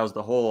Rule has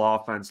the whole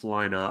offense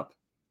line up,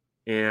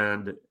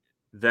 and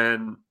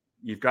then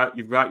you've got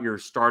your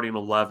starting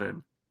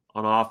 11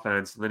 on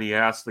offense, and then he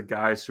asks the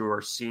guys who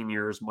are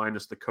seniors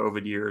minus the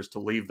COVID years to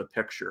leave the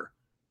picture.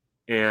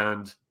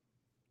 And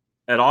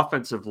at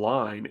offensive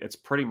line, it's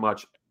pretty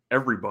much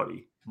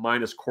everybody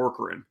minus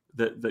Corcoran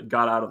that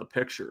got out of the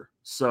picture.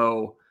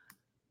 So,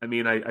 I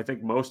mean, I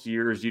think most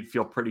years you'd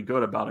feel pretty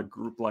good about a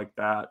group like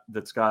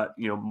that's got,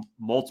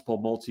 multiple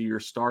multi-year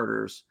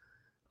starters.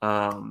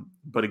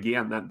 But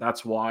again,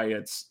 that's why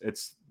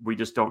it's we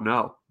just don't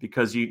know,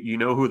 because you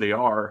know who they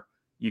are.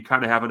 You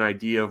kind of have an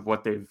idea of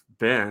what they've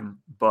been,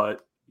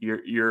 but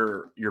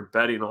you're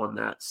betting on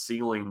that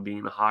ceiling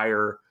being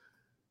higher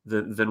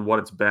than what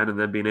it's been, and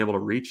then being able to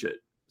reach it.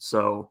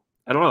 So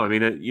I don't know. I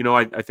mean,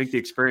 I think the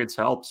experience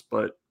helps,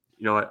 but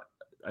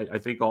I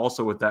think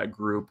also with that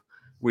group,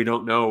 we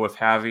don't know if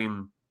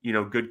having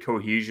good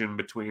cohesion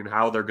between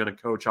how they're going to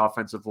coach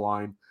offensive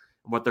line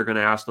and what they're going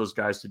to ask those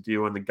guys to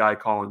do, and the guy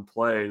calling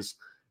plays,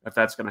 if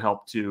that's going to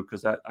help too.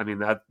 Because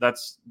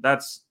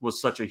that's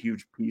was such a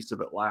huge piece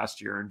of it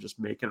last year, and just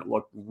making it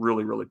look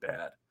really, really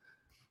bad.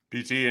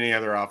 PT, any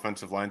other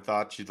offensive line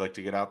thoughts you'd like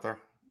to get out there?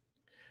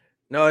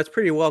 No, it's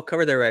pretty well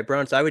covered there, right,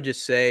 Browns? I would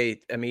just say,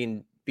 I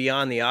mean,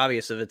 beyond the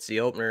obvious of it's the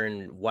opener,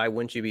 and why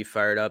wouldn't you be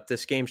fired up?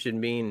 This game should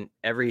mean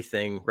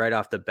everything right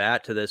off the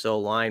bat to this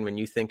O-line when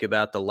you think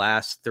about the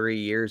last 3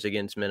 years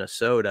against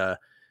Minnesota,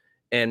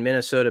 and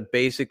Minnesota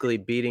basically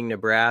beating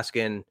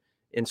Nebraska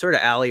in sort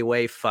of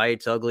alleyway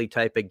fights, ugly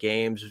type of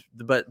games,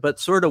 but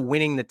sort of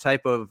winning the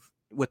type of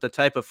with the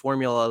type of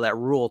formula that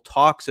Rule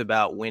talks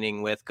about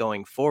winning with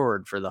going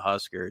forward for the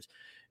Huskers.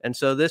 And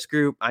so this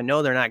group, I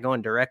know they're not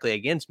going directly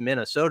against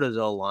Minnesota's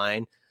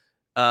O-line,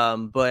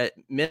 but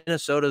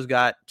Minnesota's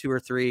got 2 or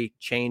 3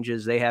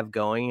 changes they have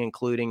going,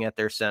 including at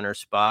their center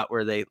spot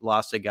where they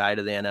lost a guy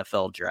to the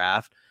NFL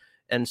draft.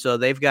 And so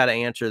they've got to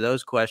answer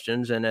those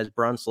questions. And as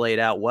Brunt's laid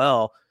out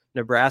well,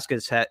 Nebraska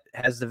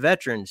has the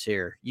veterans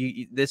here.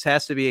 This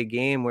has to be a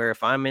game where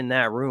if I'm in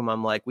that room,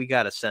 I'm like, we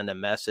got to send a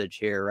message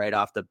here right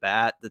off the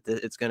bat that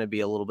it's going to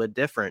be a little bit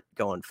different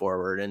going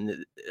forward.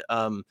 And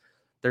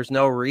there's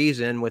no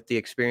reason with the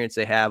experience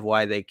they have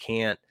why they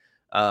can't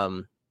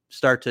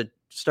start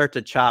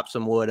to chop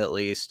some wood at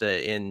least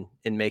in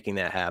making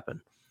that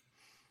happen.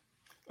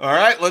 All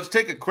right, let's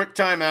take a quick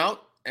timeout,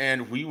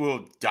 and we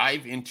will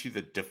dive into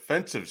the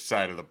defensive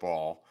side of the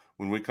ball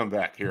when we come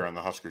back here on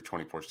the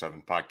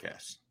Husker247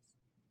 podcast.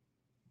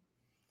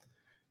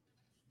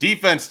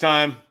 Defense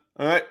time.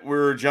 All right,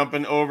 we're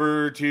jumping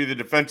over to the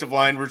defensive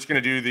line. We're just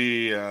going to do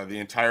the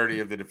entirety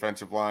of the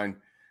defensive line,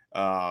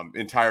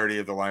 entirety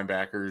of the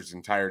linebackers,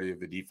 entirety of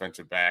the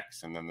defensive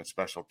backs, and then the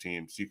special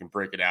teams. You can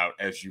break it out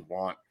as you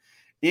want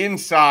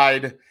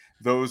inside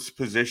those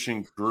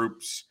position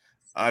groups.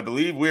 I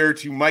believe we're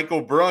to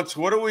Michael Bruntz.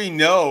 What do we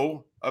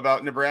know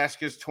about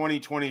Nebraska's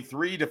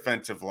 2023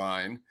 defensive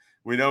line?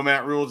 We know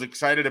Matt Rule's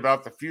excited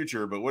about the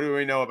future, but what do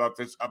we know about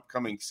this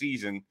upcoming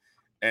season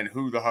and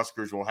who the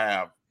Huskers will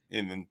have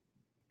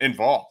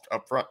involved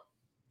up front?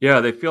 Yeah,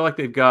 they feel like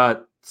they've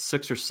got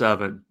 6 or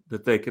 7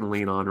 that they can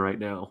lean on right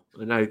now.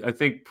 And I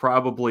think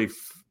probably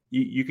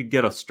you could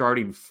get a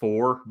starting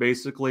 4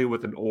 basically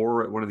with an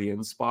or at one of the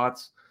end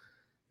spots.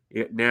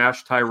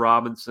 Nash, Ty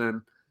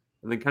Robinson,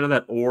 and then kind of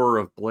that or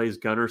of Blaze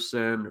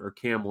Gunnarsson or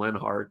Cam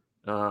Lenhart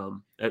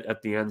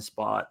at the end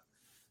spot.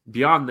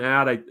 Beyond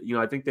that,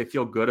 I think they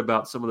feel good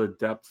about some of the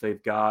depth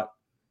they've got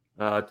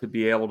to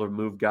be able to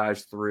move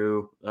guys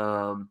through.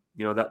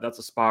 That's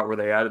a spot where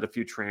they added a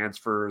few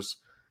transfers,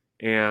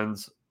 and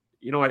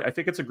I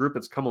think it's a group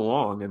that's come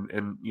along,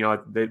 and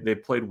they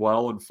played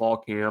well in fall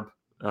camp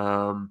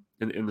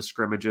in the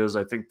scrimmages.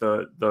 I think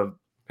the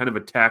kind of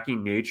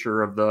attacking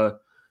nature of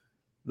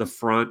the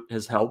front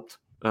has helped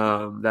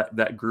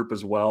that group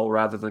as well,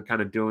 rather than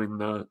kind of doing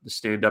the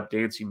stand-up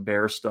dancing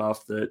bear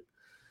stuff that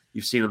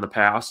you've seen in the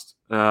past.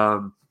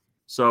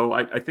 So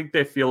I think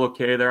they feel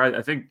okay there.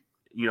 I think,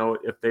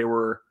 if they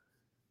were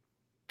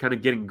kind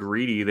of getting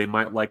greedy, they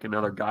might like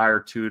another guy or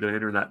two to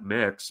enter that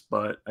mix.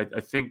 But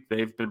I think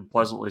they've been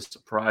pleasantly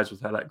surprised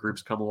with how that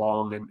group's come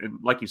along. And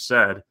like you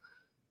said,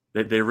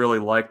 they really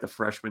like the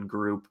freshman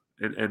group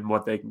and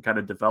what they can kind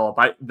of develop.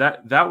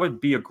 That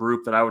would be a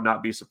group that I would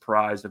not be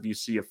surprised if you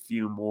see a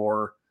few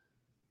more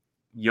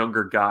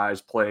younger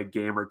guys play a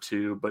game or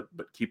two, but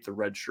keep the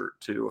red shirt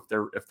too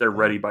if they're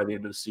ready by the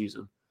end of the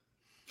season.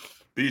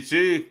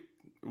 BT,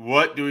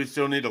 what do we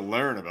still need to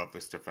learn about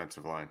this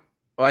defensive line?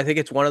 Well, I think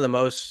it's one of the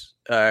most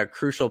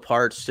crucial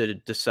parts to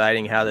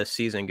deciding how this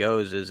season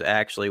goes is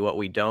actually what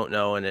we don't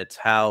know, and it's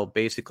how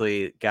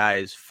basically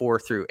guys 4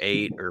 through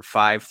 8 or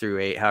 5 through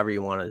 8, however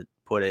you want to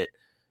put it,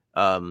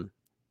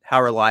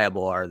 how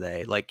reliable are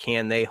they? Like,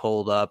 can they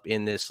hold up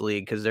in this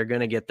league? Because they're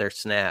going to get their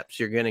snaps.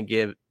 You're going to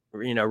give,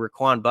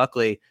 Raquan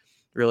Buckley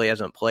really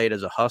hasn't played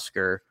as a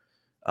Husker,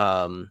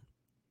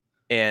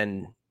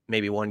 and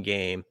maybe one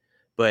game,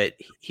 but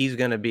he's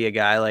going to be a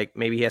guy like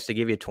maybe he has to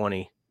give you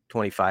 20,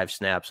 25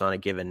 snaps on a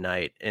given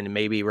night, and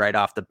maybe right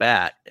off the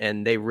bat,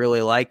 and they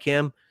really like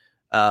him.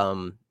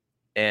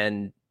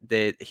 And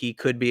that he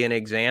could be an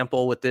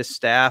example with this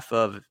staff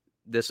of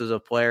this is a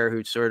player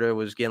who sort of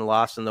was getting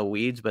lost in the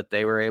weeds, but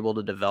they were able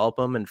to develop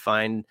him and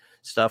find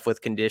stuff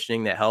with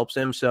conditioning that helps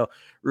him. So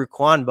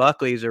Raquan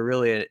Buckley is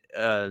really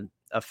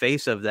a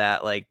face of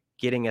that, like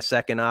getting a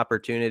second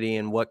opportunity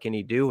and what can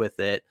he do with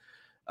it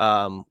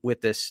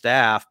with this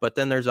staff. But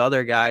then there's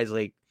other guys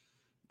like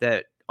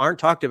that aren't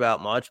talked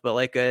about much, but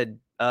like a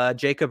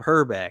Jacob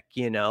Herbeck,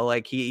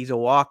 like he's a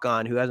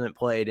walk-on who hasn't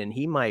played, and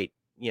he might,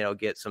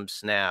 get some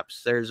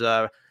snaps. There's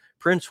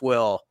Prince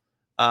Will,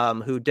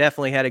 who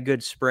definitely had a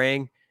good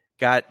spring,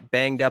 got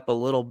banged up a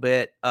little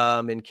bit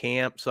in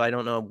camp, so I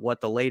don't know what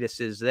the latest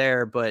is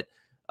there, but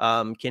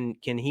can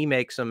he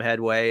make some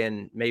headway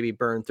and maybe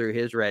burn through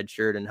his red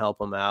shirt and help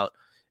him out?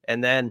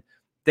 And then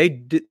they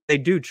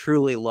do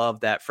truly love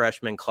that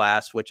freshman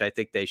class, which I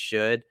think they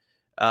should.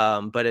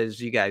 But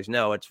as you guys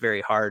know, it's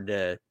very hard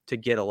to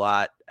get a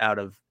lot out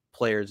of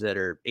players that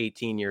are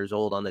 18 years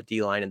old on the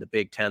D-line in the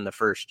Big Ten the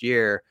first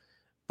year.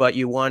 But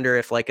you wonder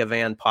if like a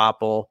Van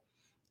Poppel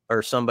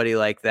or somebody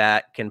like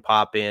that can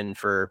pop in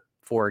for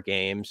 4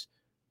 games.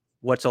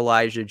 What's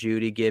Elijah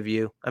Judy give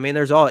you? I mean,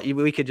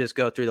 we could just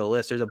go through the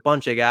list. There's a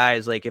bunch of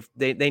guys. Like if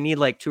they need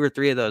like 2 or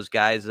 3 of those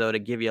guys though, to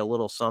give you a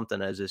little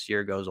something as this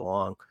year goes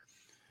along.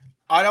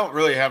 I don't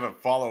really have a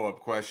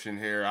follow-up question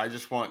here. I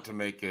just want to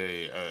make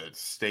a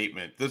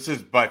statement. This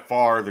is by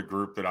far the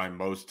group that I'm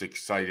most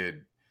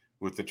excited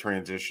with the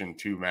transition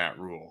to Matt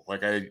Rule.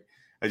 Like I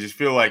just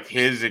feel like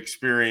his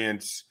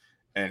experience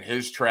and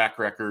his track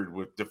record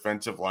with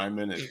defensive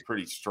linemen is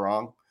pretty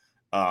strong.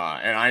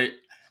 And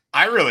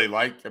I really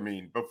liked,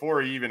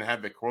 before he even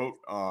had the quote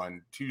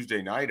on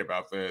Tuesday night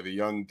about the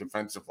young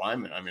defensive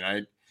lineman.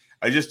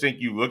 I just think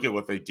you look at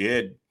what they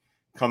did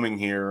coming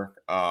here,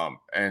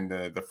 and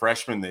the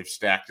freshmen they've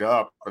stacked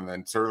up, and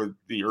then sort of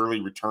the early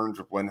returns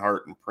of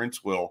Lenhart and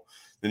Princeville.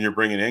 Then you're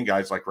bringing in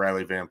guys like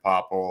Riley Van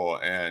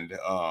Poppel and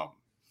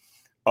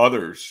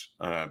others,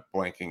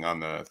 blanking on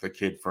the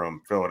kid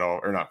from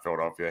Philadelphia, or not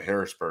Philadelphia,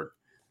 Harrisburg.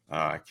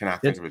 I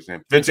cannot think of his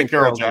name. Vincent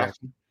Carroll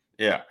Jackson.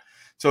 Yeah.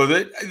 So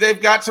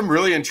they've got some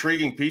really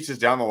intriguing pieces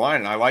down the line.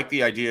 And I like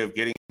the idea of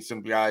getting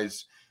some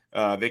guys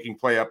they can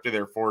play up to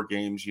their 4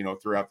 games,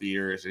 throughout the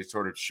year as they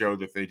sort of show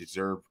that they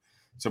deserve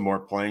some more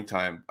playing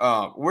time.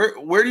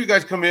 Where do you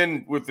guys come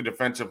in with the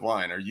defensive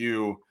line? Are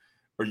you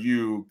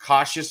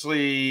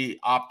cautiously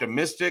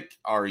optimistic?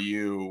 Are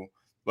you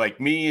like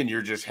me and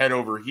you're just head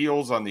over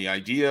heels on the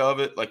idea of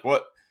it? Like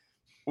what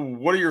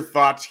are your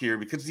thoughts here?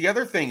 Because the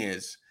other thing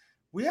is,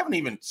 we haven't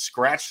even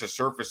scratched the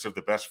surface of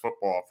the best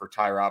football for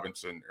Ty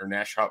Robinson or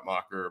Nash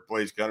Hutmacher or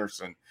Blaise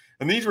Gunnarsson.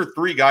 And these were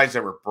 3 guys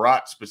that were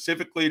brought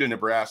specifically to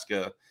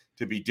Nebraska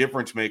to be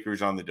difference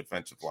makers on the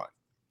defensive line.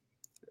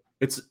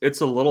 It's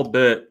a little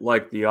bit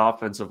like the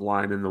offensive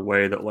line in the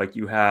way that like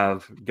you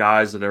have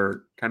guys that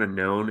are kind of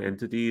known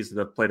entities that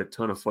have played a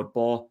ton of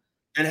football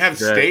and have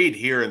stayed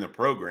here in the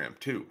program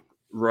too.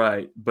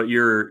 Right. But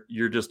you're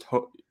just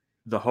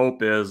the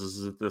hope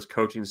is that this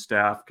coaching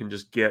staff can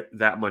just get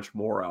that much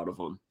more out of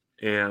them.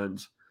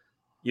 And,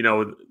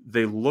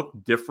 they look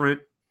different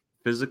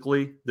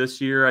physically this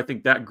year. I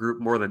think that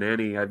group more than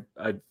any, I've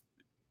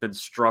been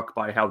struck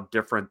by how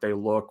different they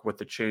look with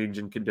the change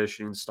in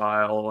conditioning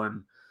style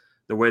and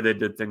the way they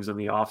did things in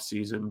the off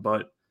season.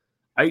 But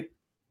I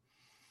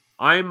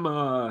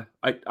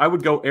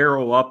would go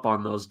arrow up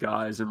on those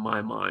guys in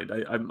my mind.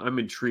 I'm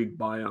intrigued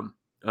by them.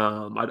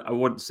 I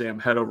wouldn't say I'm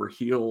head over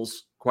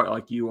heels quite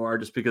like you are,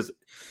 just because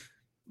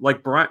like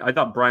I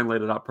thought Brian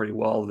laid it out pretty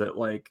well that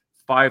like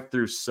 5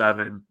 through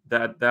 7,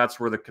 that's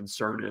where the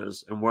concern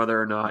is, and whether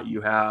or not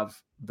you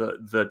have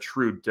the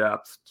true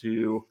depth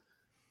to,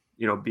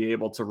 be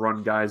able to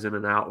run guys in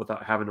and out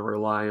without having to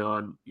rely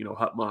on,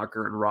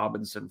 Hutmacher and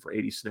Robinson for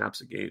 80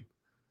 snaps a game.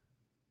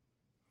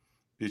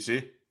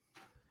 PC?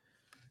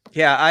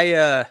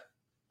 Yeah,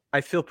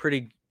 I feel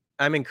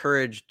I'm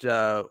encouraged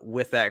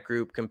with that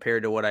group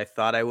compared to what I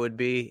thought I would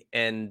be.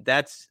 And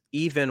that's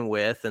even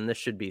with, and this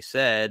should be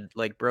said,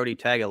 like Brody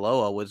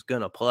Tagaloa was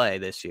going to play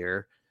this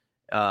year.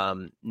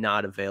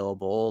 Not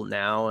available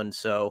now, and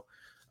so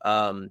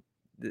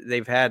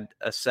they've had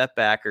a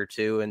setback or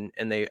two,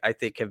 and they I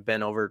think have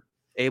been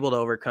able to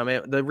overcome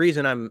it. The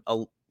reason I'm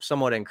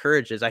somewhat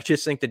encouraged is I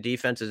just think the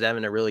defense is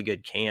having a really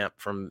good camp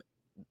from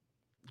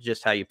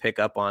just how you pick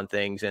up on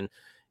things. And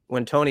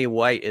when Tony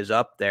White is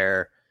up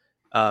there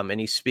and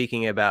he's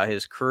speaking about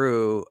his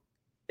crew,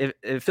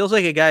 it feels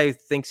like a guy who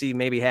thinks he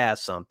maybe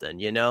has something,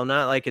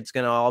 not like it's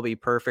going to all be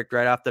perfect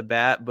right off the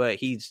bat, but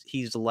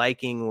he's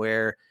liking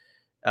where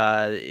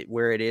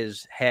it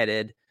is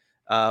headed.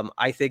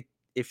 I think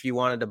if you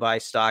wanted to buy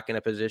stock in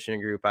a position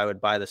group, I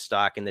would buy the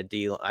stock in the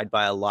D. I'd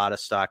buy a lot of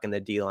stock in the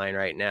D line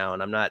right now.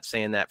 And I'm not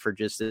saying that for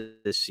just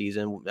this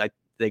season.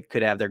 They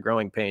could have their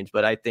growing pains,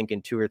 but I think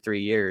in 2 or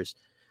 3 years,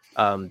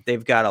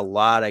 they've got a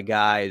lot of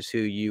guys who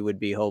you would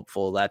be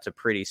hopeful that's a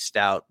pretty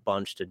stout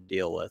bunch to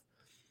deal with.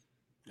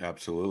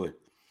 Absolutely.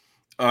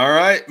 All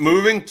right,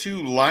 moving to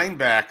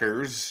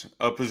linebackers,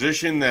 a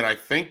position that I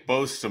think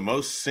boasts the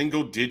most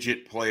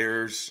single-digit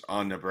players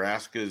on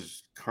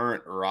Nebraska's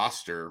current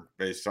roster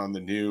based on the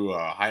new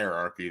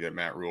hierarchy that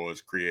Matt Rule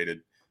has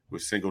created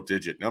with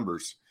single-digit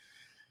numbers.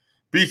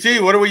 BT,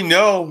 what do we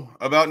know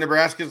about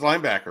Nebraska's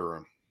linebacker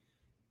room?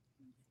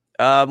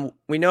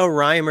 We know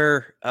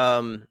Reimer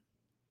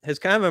has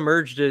kind of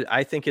emerged,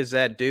 I think, as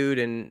that dude,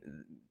 and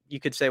you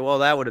could say, well,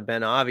 that would have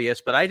been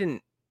obvious, but I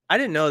didn't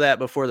know that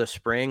before the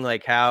spring,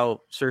 like how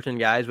certain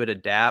guys would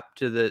adapt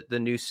to the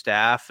new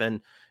staff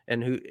and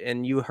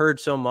you heard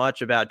so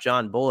much about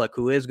John Bullock,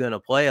 who is going to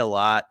play a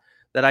lot,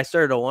 that I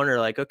started to wonder,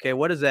 like, okay,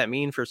 what does that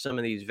mean for some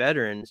of these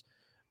veterans?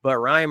 But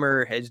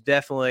Reimer has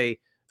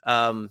definitely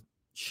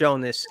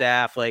shown this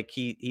staff like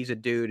he's a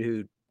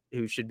dude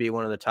who should be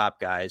one of the top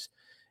guys.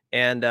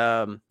 And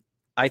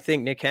I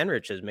think Nick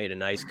Henrich has made a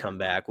nice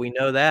comeback. We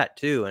know that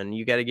too, and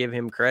you got to give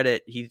him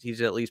credit.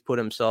 He's at least put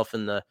himself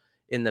in the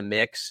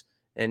mix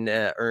and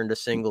earned a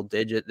single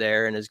digit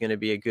there and is going to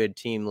be a good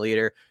team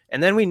leader.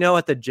 And then we know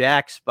at the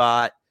jack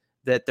spot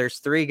that there's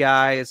 3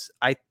 guys.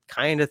 I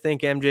kind of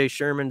think MJ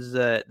Sherman's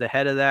the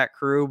head of that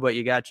crew, but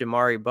you got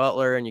Jamari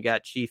Butler and you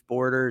got Chief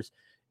Borders.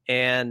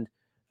 And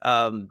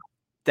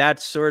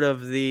that's sort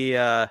of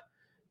the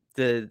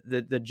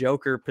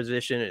joker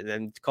position,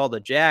 and it's called a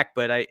jack,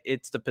 but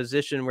it's the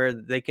position where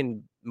they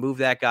can move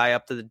that guy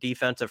up to the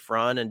defensive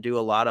front and do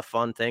a lot of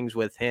fun things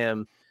with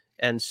him.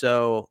 And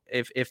so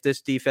if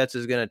this defense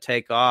is going to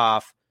take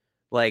off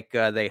like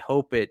they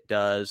hope it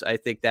does, I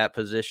think that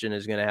position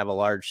is going to have a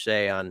large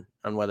say on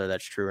whether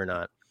that's true or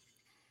not.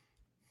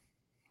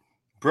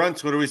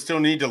 Brunts, what do we still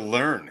need to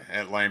learn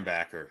at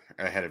linebacker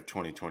ahead of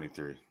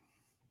 2023?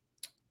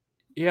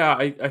 Yeah,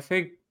 I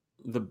think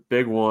the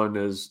big one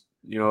is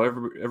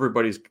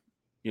everybody's,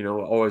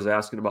 always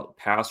asking about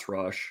pass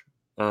rush.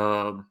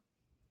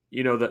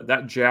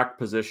 That jack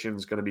position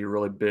is going to be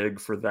really big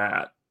for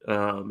that,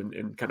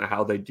 and kind of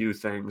how they do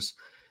things.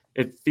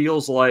 It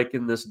feels like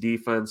in this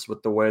defense,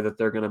 with the way that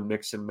they're going to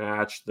mix and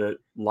match, that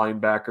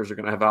linebackers are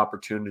going to have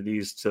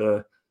opportunities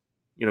to,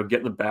 get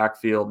in the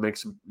backfield, make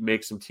some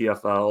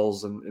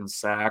TFLs and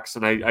sacks.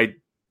 And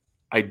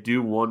I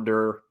do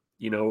wonder,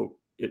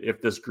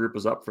 if this group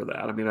is up for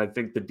that. I mean, I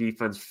think the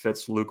defense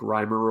fits Luke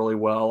Reimer really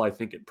well. I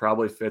think it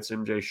probably fits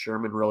MJ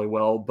Sherman really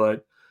well,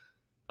 but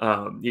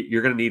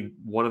you're going to need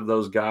one of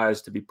those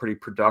guys to be pretty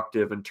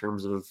productive in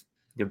terms of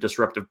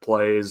disruptive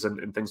plays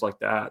and things like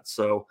that.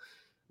 So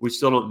we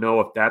still don't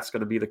know if that's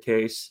going to be the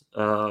case.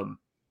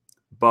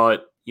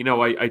 But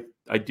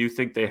I do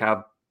think they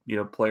have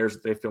players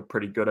that they feel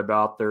pretty good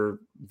about. They're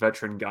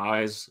veteran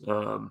guys.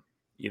 Like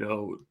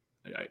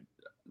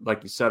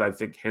you said, I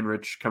think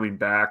Henrich coming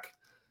back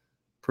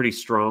pretty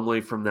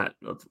strongly from that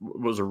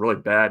was a really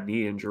bad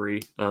knee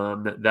injury.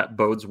 That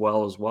bodes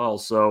well as well.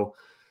 So,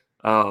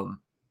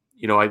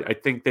 I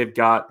think they've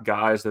got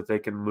guys that they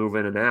can move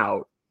in and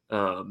out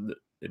and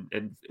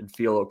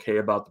feel okay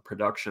about the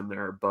production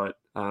there. But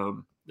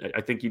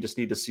I think you just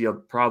need to see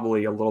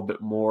probably a little bit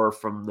more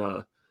from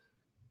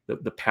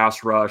the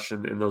pass rush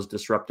and those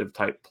disruptive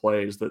type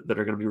plays that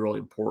are going to be really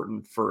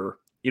important for,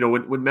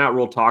 when Matt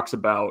Rule talks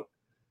about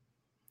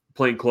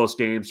playing close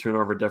games,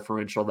 turnover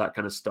differential, that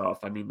kind of stuff.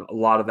 I mean, a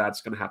lot of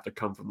that's going to have to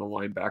come from the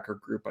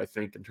linebacker group, I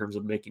think, in terms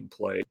of making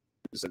plays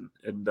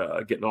and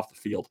getting off the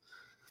field.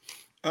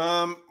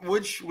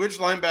 Which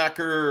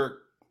linebacker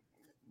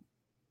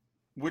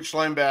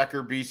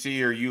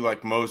BC are you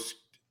like most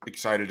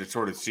excited to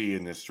sort of see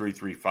in this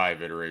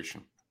 3-3-5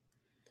 iteration?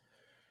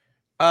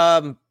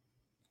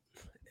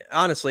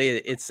 Honestly,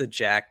 it's the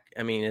Jack.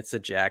 I mean, it's the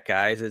Jack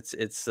guys.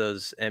 It's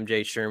those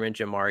MJ Sherman,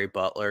 Jamari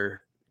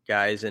Butler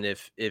guys, and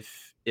if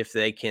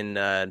they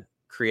can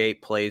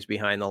create plays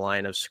behind the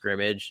line of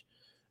scrimmage.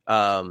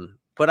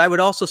 But I would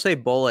also say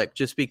Bullock,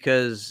 just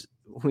because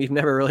we've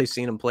never really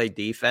seen him play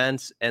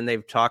defense, and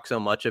they've talked so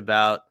much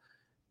about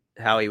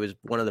how he was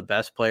one of the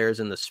best players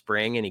in the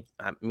spring, and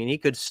he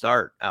could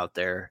start out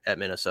there at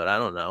Minnesota. I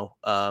don't know.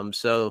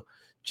 So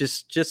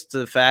just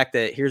the fact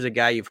that here's a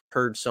guy you've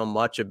heard so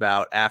much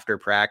about after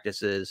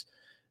practices,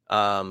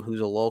 who's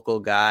a local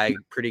guy,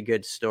 pretty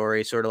good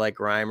story, sort of like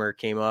Reimer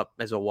came up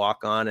as a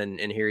walk-on,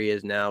 and here he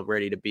is now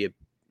ready to be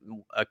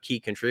a key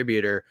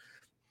contributor.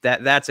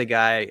 That's a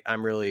guy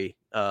I'm really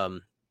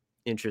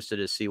interested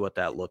to see what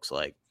that looks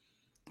like.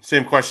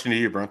 Same question to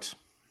you, Brunt.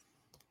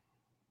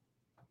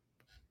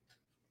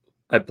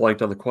 I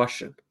blanked on the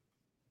question.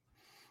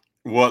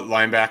 What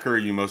linebacker are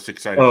you most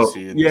excited to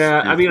see?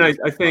 I mean, I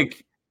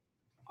think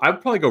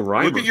I'd probably go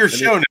Reimer. Look at your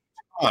show now.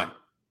 Come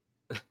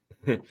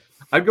on.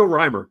 I'd go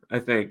Reimer. I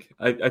think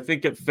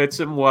it fits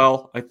him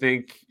well. I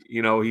think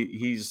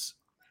he's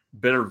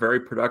been a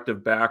very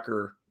productive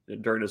backer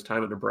during his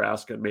time at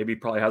Nebraska. Maybe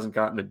probably hasn't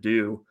gotten to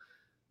do,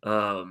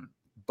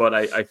 but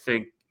I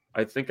think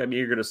I'm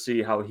eager to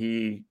see how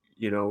he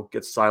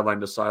gets sideline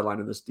to sideline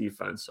in this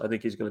defense. I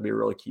think he's going to be a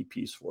really key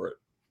piece for it.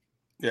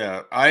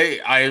 Yeah,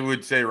 I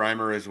would say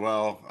Reimer as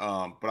well,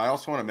 but I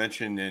also want to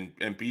mention,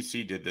 and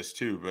BC did this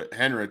too, but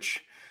Henrich,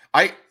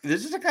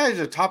 this is a guy who's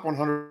a top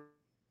 100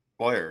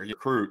 player,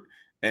 recruit,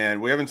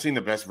 and we haven't seen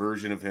the best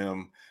version of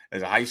him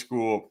as a high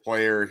school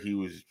player. He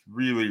was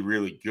really,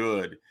 really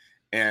good,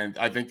 and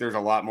I think there's a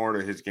lot more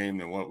to his game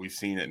than what we've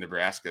seen at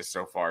Nebraska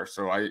so far.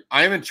 So I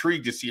am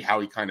intrigued to see how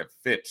he kind of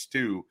fits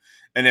too,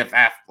 and if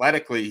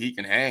athletically he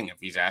can hang, if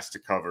he's asked to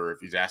cover,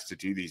 if he's asked to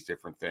do these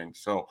different things.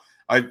 So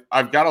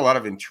I've got a lot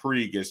of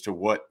intrigue as to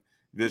what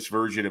this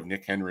version of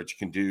Nick Henrich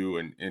can do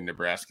in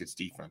Nebraska's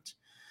defense.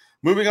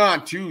 Moving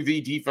on to the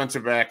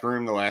defensive back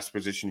room, the last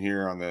position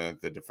here on the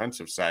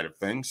defensive side of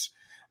things.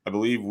 I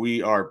believe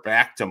we are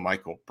back to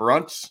Michael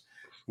Bruntz.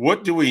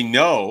 What do we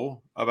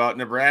know about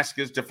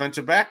Nebraska's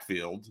defensive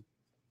backfield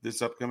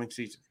this upcoming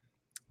season?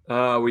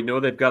 We know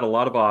they've got a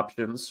lot of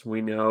options.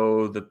 We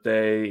know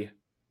that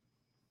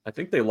I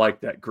think they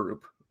like that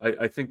group.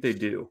 I think they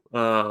do.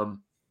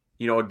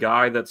 A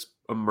guy that's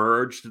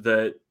emerged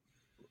that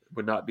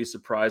would not be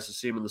surprised to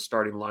see him in the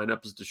starting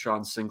lineup is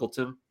Deshaun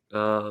Singleton.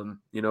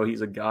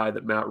 He's a guy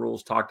that Matt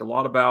Rule's talked a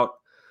lot about.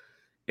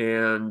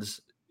 And,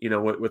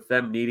 with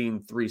them needing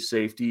three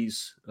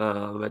safeties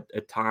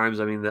at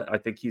times, I mean, I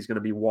think he's going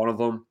to be one of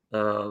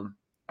them.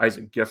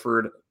 Isaac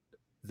Gifford,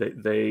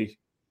 they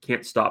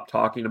can't stop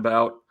talking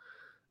about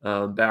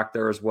back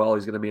there as well.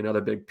 He's going to be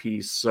another big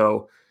piece.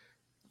 So,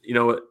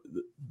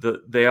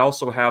 they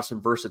also have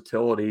some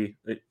versatility,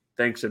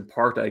 thanks in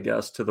part, I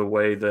guess, to the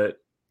way that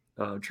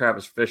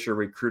Travis Fisher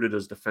recruited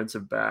his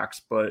defensive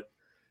backs, but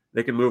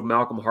they can move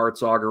Malcolm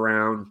Hartzog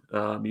around.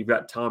 You've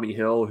got Tommy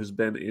Hill, who's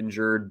been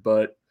injured,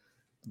 but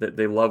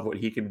they love what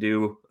he can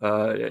do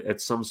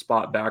at some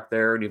spot back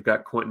there. And you've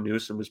got Quentin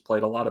Newsom, who's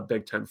played a lot of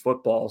Big Ten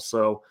football.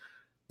 So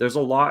there's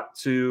a lot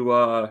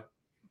to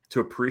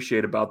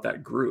appreciate about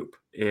that group.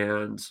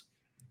 And,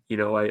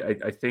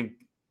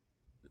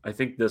 I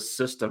think this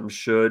system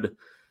should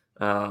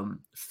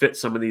fit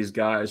some of these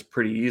guys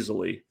pretty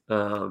easily.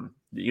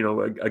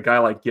 A guy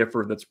like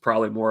Gifford, that's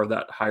probably more of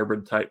that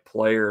hybrid type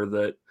player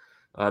that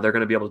they're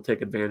going to be able to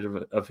take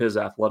advantage of his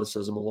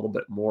athleticism a little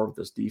bit more with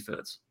this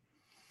defense.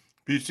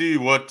 BC,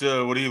 what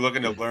are you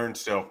looking to learn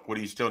still? What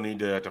do you still need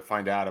to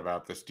find out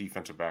about this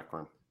defensive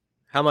background?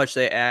 How much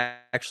they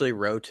actually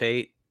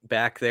rotate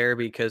back there,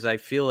 because I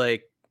feel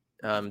like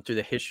through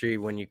the history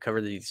when you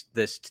cover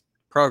this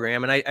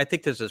program, and I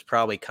think this is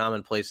probably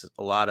commonplace at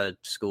a lot of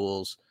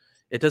schools,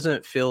 it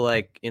doesn't feel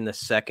like in the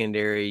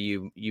secondary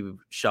you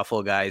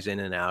shuffle guys in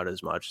and out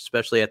as much,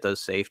 especially at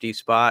those safety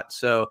spots.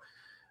 So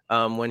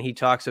when he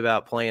talks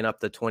about playing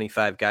up to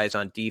 25 guys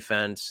on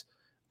defense,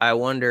 I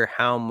wonder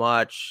how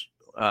much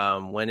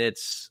when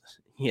it's,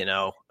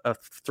 a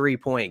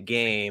 3-point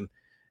game,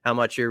 how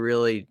much you're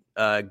really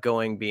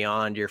going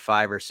beyond your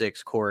 5 or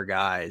 6 core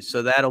guys.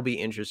 So that'll be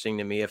interesting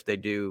to me if they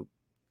do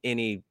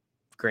any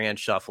grand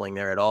shuffling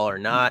there at all or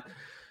not.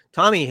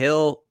 Tommy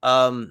Hill,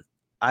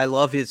 I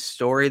love his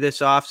story this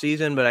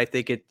offseason, but I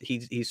think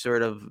he's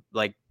sort of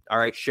like, all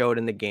right, show it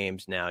in the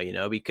games now,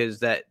 because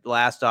that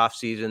last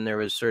offseason there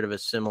was sort of a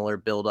similar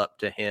buildup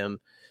to him,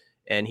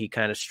 and he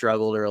kind of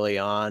struggled early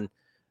on.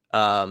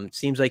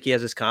 Seems like he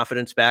has his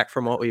confidence back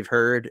from what we've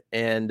heard,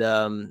 and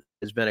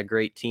has been a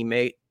great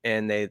teammate,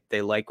 and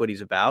they like what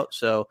he's about.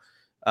 So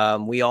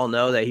we all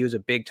know that he was a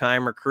big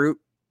time recruit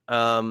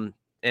and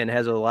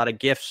has a lot of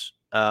gifts,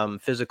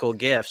 physical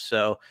gifts.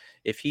 So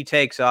if he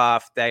takes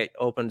off, that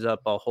opens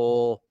up a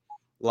whole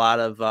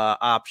lot of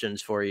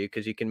options for you,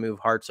 because you can move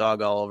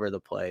Hartzog all over the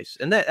place.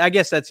 And I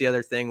guess that's the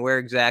other thing, where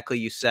exactly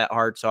you set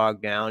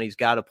Hartzog down. He's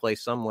got to play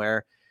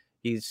somewhere.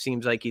 He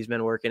seems like he's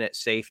been working at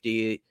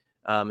safety.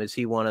 Is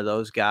he one of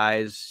those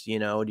guys? Do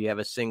you have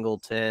a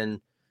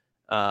Singleton,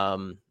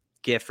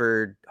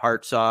 Gifford,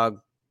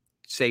 Hartzog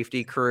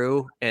safety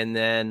crew, and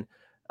then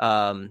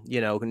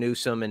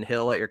Newsome and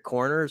Hill at your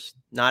corners?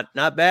 Not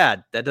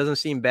bad. That doesn't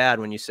seem bad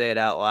when you say it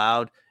out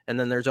loud. And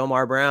then there's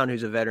Omar Brown,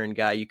 who's a veteran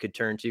guy you could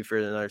turn to for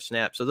another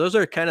snap. So those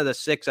are kind of the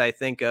 6 I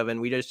think of,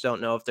 and we just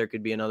don't know if there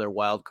could be another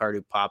wild card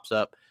who pops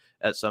up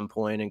at some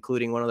point,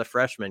 including one of the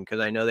freshmen, because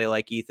I know they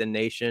like Ethan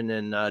Nation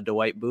and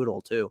Dwight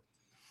Boodle too.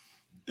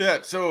 Yeah,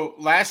 so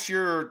last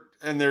year,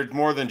 and there's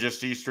more than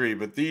just these 3,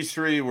 but these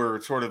 3 were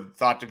sort of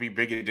thought to be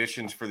big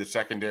additions for the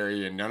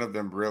secondary, and none of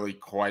them really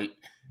quite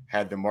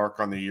had the mark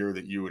on the year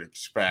that you would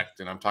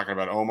expect. And I'm talking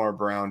about Omar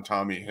Brown,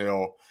 Tommy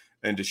Hill,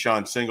 and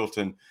Deshaun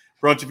Singleton.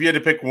 Brunch, if you had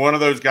to pick one of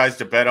those guys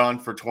to bet on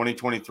for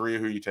 2023,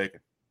 who are you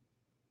taking?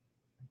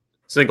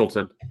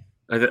 Singleton.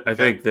 I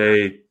think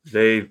they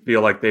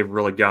feel like they've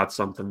really got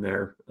something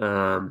there.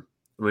 When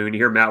you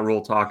hear Matt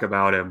Rule talk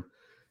about him,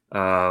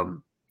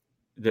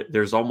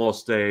 there's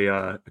almost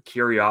a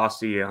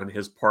curiosity on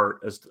his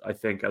part as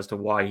to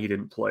why he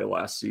didn't play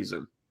last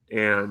season.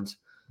 And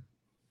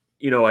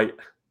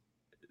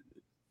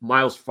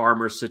Miles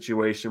Farmer's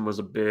situation was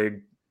a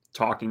big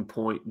talking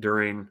point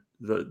during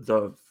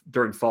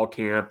during fall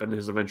camp and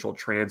his eventual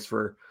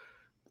transfer.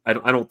 I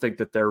don't think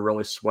that they're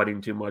really sweating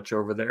too much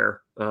over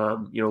there.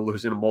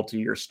 Losing a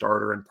multi-year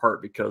starter in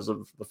part because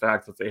of the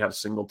fact that they have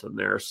Singleton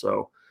there.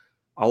 So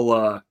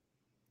I'll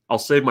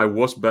save my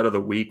wuss bet of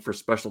the week for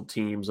special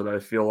teams, and I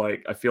feel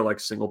like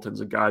Singleton's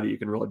a guy that you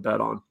can really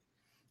bet on.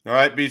 All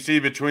right,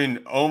 BC, between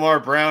Omar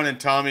Brown and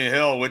Tommy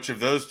Hill, which of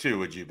those 2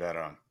 would you bet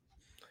on?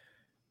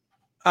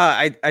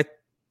 I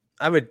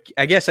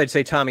guess I'd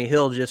say Tommy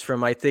Hill, just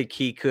from, I think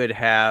he could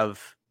have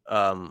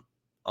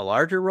a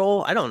larger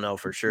role. I don't know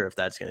for sure if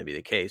that's going to be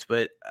the case,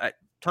 but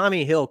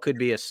Tommy Hill could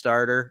be a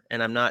starter,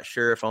 and I'm not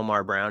sure if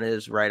Omar Brown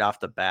is right off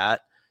the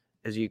bat,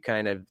 as you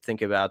kind of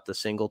think about the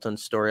Singleton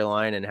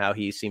storyline and how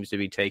he seems to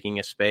be taking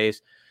a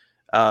space.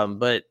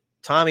 But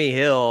Tommy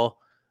Hill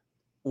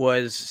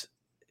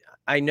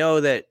I know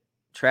that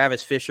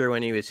Travis Fisher,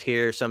 when he was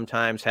here,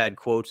 sometimes had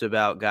quotes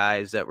about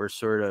guys that were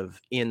sort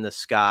of in the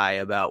sky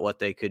about what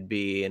they could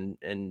be,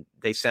 and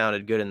they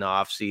sounded good in the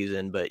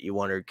offseason, but you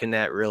wondered, can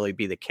that really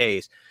be the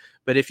case?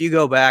 But if you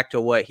go back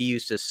to what he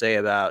used to say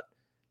about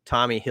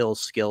Tommy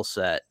Hill's skill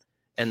set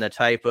and the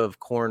type of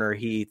corner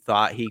he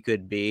thought he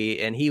could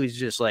be, and he was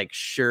just like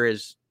sure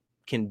as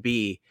can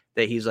be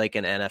that he's like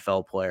an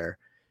NFL player.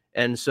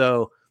 And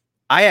so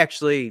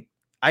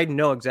I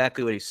know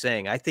exactly what he's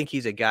saying. I think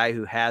he's a guy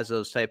who has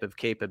those type of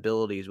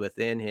capabilities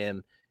within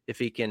him if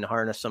he can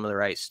harness some of the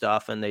right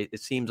stuff. And it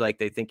seems like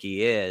they think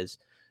he is.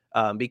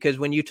 Because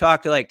when you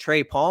talk to like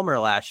Trey Palmer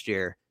last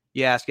year,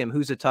 you ask him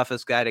who's the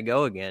toughest guy to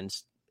go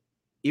against,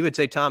 he would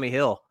say Tommy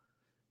Hill.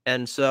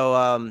 And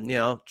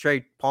so,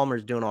 Trey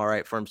Palmer's doing all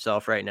right for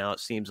himself right now, it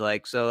seems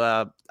like.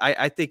 So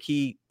I think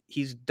he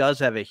does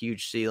have a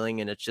huge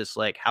ceiling, and it's just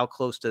like, how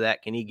close to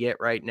that can he get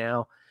right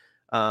now?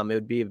 It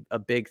would be a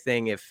big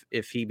thing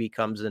if he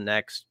becomes the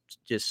next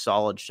just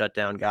solid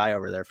shutdown guy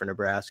over there for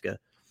Nebraska.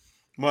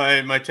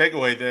 My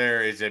takeaway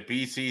there is that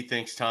BC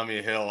thinks Tommy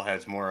Hill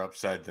has more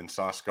upside than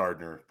Sauce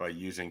Gardner by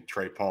using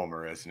Trey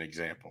Palmer as an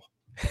example.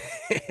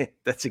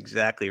 That's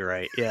exactly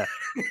right. Yeah.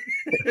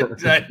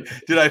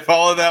 Did I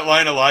follow that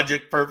line of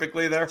logic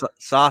perfectly there?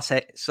 Sauce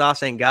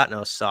ain't got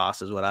no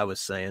sauce is what I was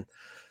saying.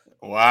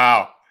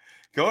 Wow.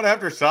 Going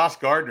after Sauce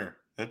Gardner.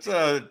 That's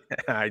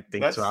I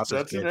think Sauce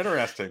is an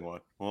interesting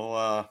one.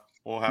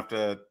 We'll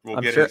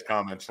get sure, his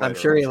comments later. I'm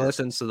sure he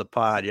listens to the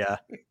pod. Yeah.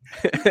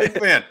 Big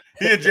fan.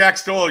 He and Jack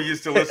Stoll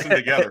used to listen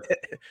together.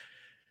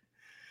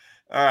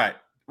 All right.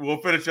 We'll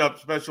finish up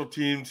special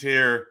teams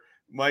here.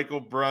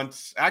 Michael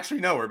Bruntz.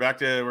 Actually, no, we're back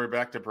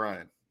to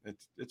Brian.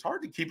 It's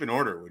hard to keep in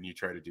order when you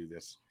try to do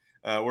this.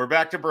 We're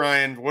back to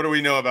Brian. What do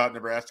we know about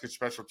Nebraska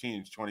special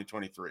teams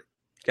 2023?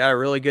 Got a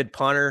really good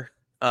punter.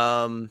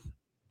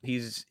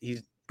 He's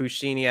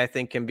Buschini, I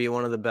think, can be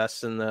one of the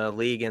best in the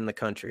league in the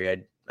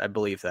country. I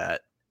believe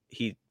that.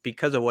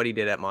 Because of what he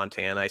did at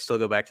Montana, I still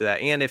go back to that.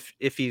 And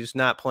if he's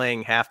not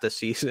playing half the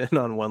season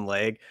on one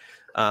leg,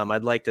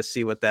 I'd like to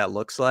see what that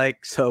looks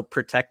like. So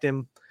protect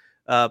him,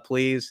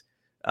 please.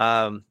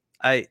 I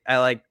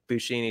like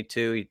Buschini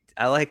too.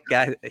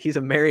 He's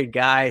a married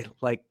guy,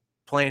 like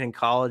playing in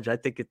college. I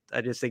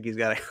just think he's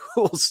got a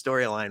cool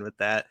storyline with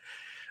that.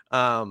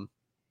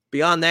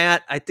 Beyond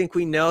that, I think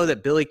we know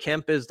that Billy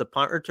Kemp is the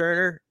punt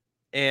returner,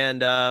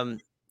 and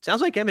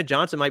sounds like Emmett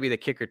Johnson might be the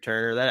kick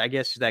returner. I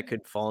guess that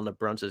could fall into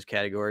Bruntz's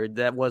category.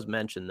 That was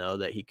mentioned though,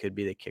 that he could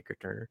be the kick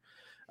returner.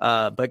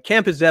 But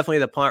Kemp is definitely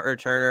the punt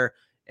returner,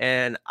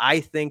 and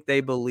I think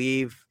they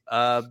believe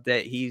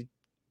that he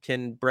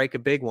can break a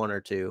big one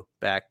or two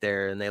back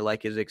there, and they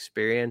like his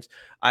experience.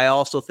 I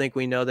also think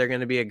we know they're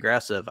going to be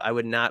aggressive. I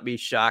would not be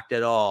shocked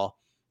at all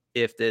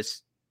if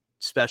this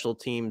special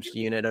teams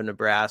unit of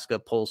Nebraska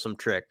pulls some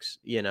tricks,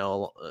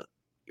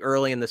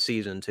 early in the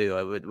season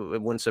too. It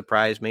wouldn't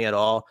surprise me at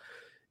all.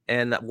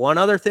 And one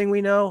other thing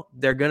we know,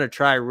 they're going to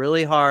try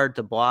really hard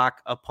to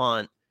block a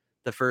punt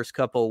the first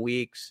couple of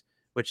weeks,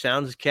 which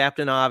sounds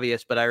Captain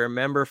Obvious, but I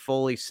remember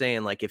Foley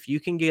saying, like, if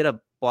you can get a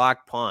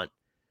block punt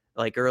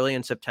like early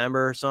in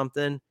September or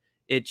something,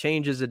 it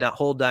changes the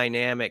whole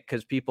dynamic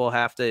because people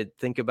have to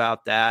think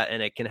about that,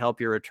 and it can help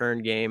your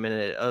return game, and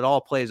it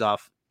all plays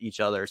off each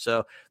other.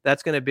 So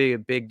that's going to be a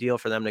big deal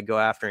for them to go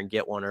after and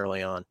get one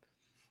early on.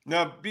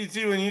 Now,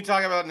 BT, when you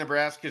talk about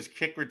Nebraska's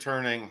kick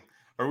returning,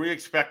 are we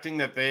expecting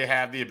that they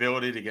have the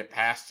ability to get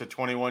past the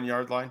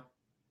 21-yard line?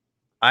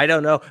 I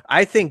don't know.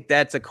 I think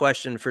that's a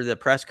question for the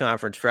press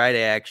conference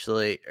Friday,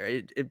 actually.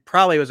 It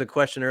probably was a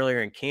question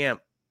earlier in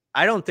camp.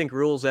 I don't think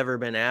Rhule's ever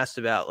been asked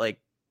about like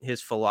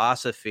his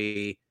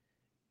philosophy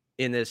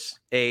in this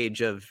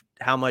age of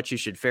how much you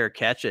should fair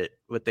catch it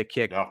with the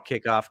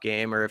kickoff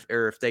game, or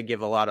if they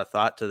give a lot of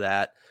thought to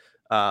that.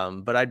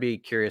 But I'd be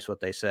curious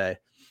what they say.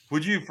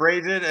 Would you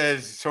phrase it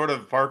as sort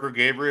of Parker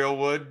Gabriel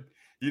would?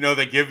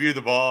 They give you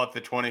the ball at the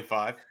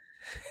 25.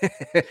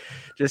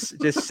 just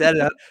set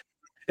it up.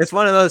 It's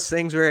one of those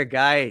things where a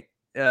guy,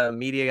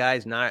 media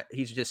guy,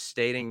 he's just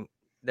stating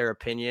their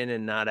opinion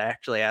and not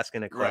actually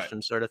asking a question,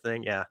 right, sort of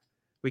thing. Yeah,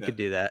 we could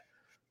do that.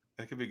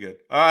 That could be good.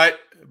 All right,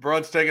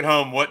 Bruntz, take it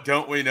home. What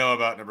don't we know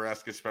about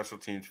Nebraska special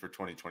teams for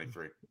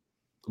 2023?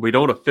 We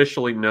don't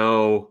officially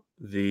know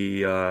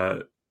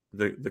the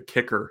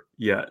kicker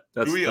yet.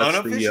 Do we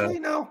unofficially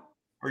know?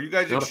 Are you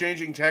guys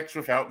exchanging texts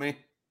without me?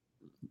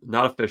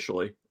 Not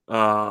officially.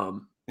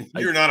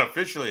 You're not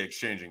officially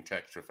exchanging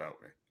texts without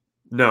me.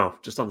 No,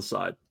 just on the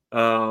side.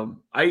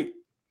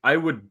 I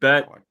would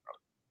bet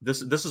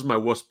this is my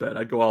wuss bet.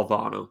 I'd go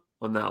Alvano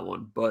on that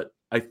one, but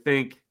I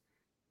think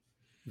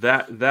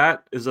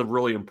that is a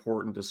really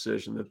important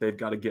decision that they've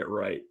got to get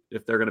right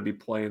if they're going to be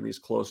playing these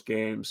close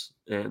games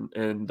and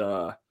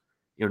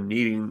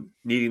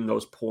needing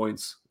those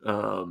points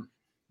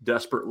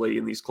desperately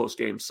in these close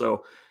games.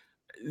 So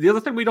the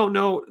other thing we don't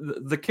know,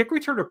 the kick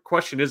returner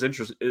question is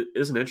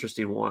an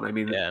interesting one. I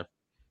mean, yeah.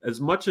 As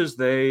much as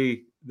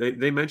they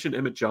mentioned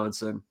Emmett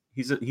Johnson,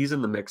 he's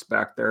in the mix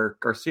back there.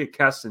 Garcia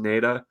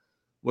Castaneda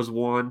was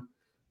one.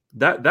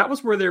 That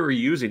was where they were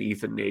using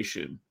Ethan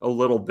Nation a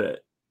little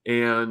bit,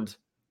 and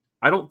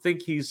I don't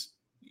think he's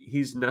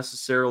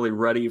necessarily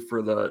ready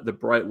for the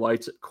bright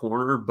lights at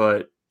corner,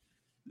 but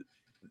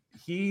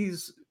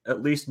he's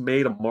at least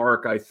made a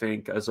mark, I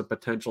think, as a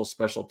potential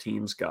special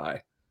teams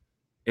guy.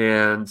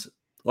 And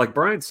like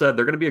Brian said,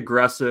 they're going to be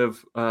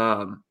aggressive.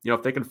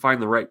 If they can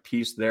find the right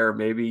piece there,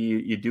 maybe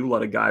you do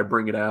let a guy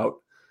bring it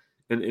out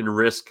and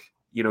risk,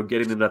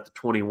 getting it at the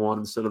 21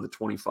 instead of the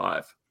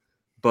 25.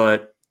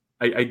 But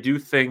I do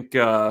think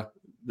that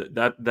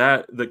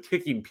the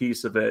kicking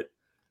piece of it,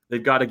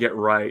 they've got to get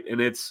right. And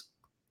it's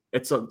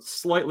a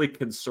slightly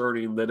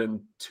concerning that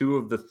in 2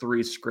 of the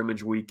 3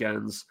 scrimmage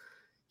weekends,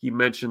 he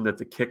mentioned that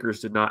the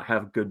kickers did not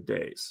have good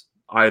days,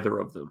 either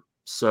of them.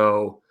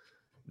 So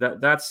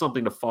that's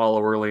something to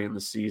follow early in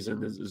the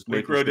season. Is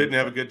Bleekrode didn't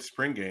have a good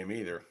spring game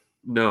either.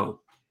 No.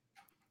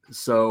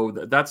 So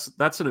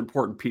that's an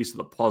important piece of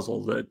the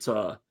puzzle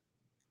that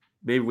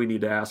maybe we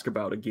need to ask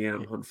about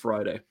again on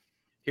Friday.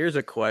 Here's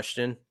a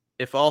question.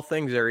 If all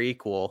things are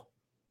equal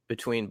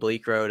between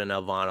Bleekrode and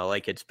Alvano,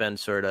 like it's been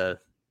sort of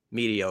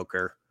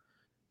mediocre,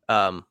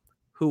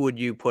 who would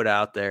you put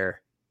out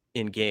there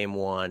in game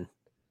 1?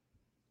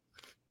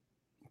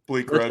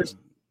 Bleekrode.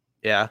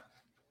 Yeah.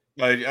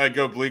 I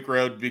go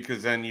Bleekrode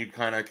because then you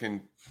kind of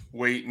can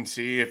wait and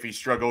see if he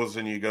struggles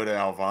and you go to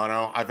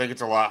Alvano. I think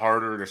it's a lot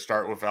harder to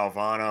start with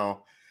Alvano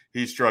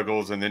he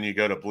struggles, and then you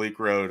go to Bleak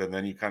Road, and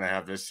then you kind of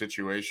have this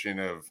situation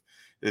of,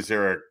 is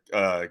there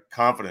a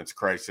confidence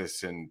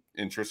crisis in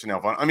Tristan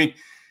Alvon? I mean,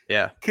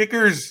 yeah,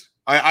 kickers,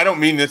 I don't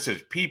mean this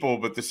as people,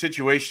 but the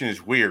situation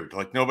is weird.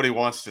 Like, nobody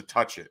wants to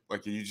touch it.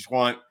 Like, you just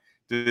want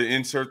to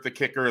insert the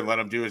kicker and let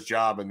him do his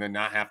job and then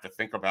not have to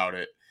think about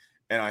it.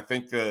 And I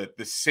think the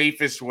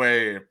safest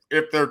way,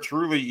 if they're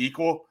truly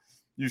equal,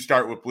 you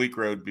start with Bleak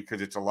Road,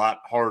 because it's a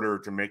lot harder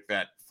to make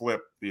that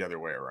flip the other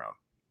way around.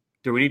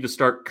 Do we need to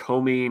start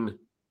combing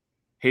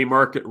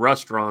Haymarket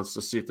restaurants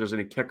to see if there's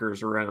any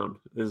kickers around?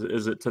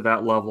 Is it to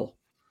that level?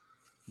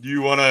 Do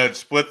you want to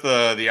split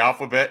the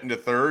alphabet into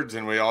thirds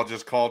and we all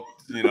just call,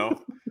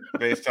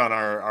 based on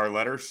our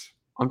letters?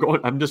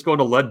 I'm just going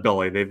to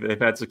Leadbelly.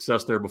 They've had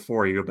success there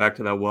before. You go back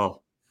to that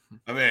well.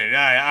 I mean,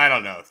 I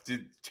don't know.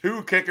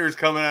 Two kickers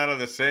coming out of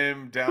the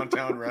same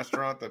downtown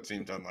restaurant? That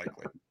seems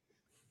unlikely.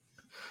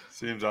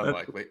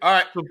 All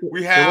right,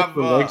 we have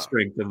leg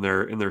strength in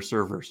their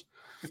servers.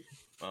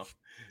 Well,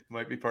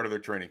 might be part of their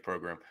training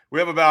program. We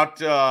have about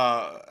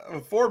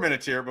 4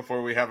 minutes here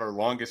before we have our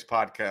longest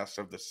podcast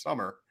of the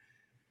summer.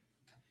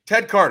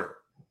 Ted Carter,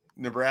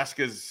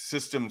 Nebraska's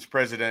systems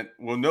president,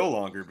 will no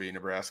longer be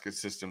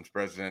Nebraska's systems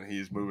president.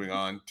 He's moving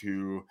on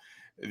to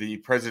the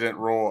president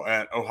role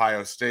at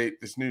Ohio State.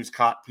 This news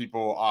caught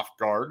people off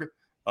guard,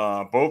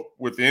 both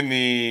within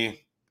the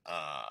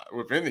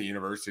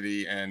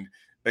university and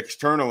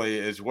externally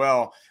as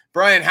well.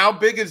 Brian, how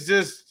big is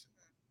this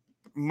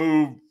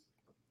move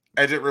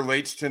as it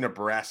relates to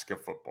Nebraska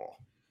football?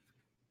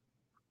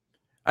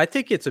 I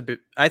think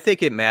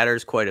it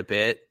matters quite a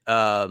bit.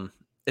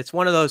 It's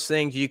one of those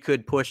things you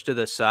could push to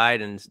the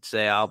side and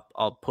say,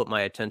 I'll put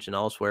my attention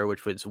elsewhere,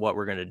 which is what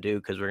we're going to do,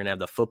 because we're going to have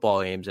the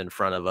football games in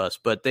front of us.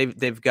 But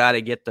they've got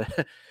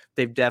to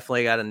they've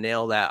definitely got to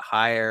nail that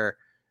hire.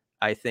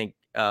 I think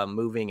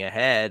moving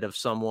ahead of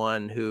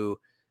someone who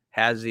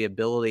has the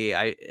ability.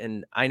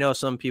 I know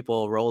some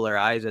people roll their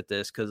eyes at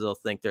this because they'll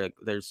think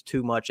there's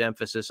too much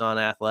emphasis on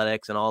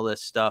athletics and all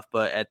this stuff.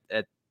 But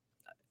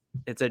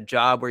it's a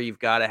job where you've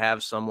got to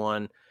have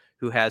someone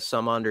who has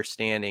some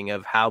understanding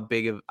of how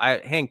big of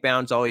Hank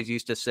Bounds always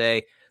used to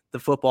say the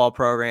football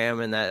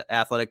program and the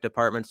athletic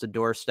department's the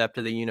doorstep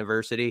to the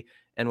university.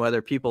 And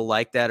whether people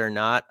like that or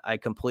not, I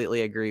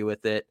completely agree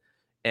with it.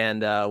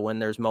 And when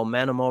there's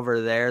momentum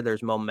over there,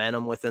 there's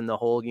momentum within the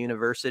whole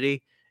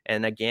university.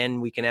 And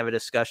again, we can have a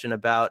discussion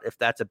about if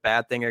that's a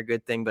bad thing or a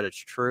good thing, but it's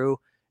true.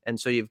 And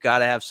so you've got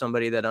to have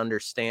somebody that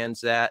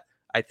understands that.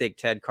 I think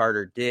Ted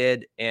Carter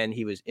did, and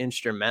he was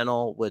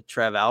instrumental with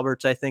Trev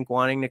Alberts, I think,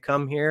 wanting to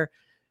come here.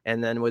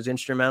 And then was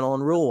instrumental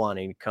in Rule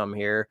wanting to come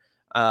here.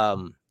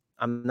 I'm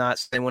not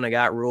saying when I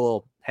got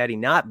Rule had he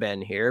not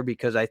been here,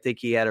 because I think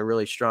he had a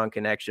really strong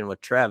connection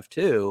with Trev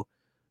too.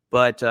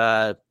 But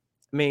I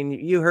mean,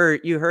 you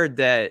heard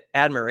that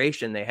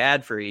admiration they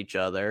had for each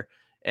other,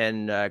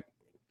 and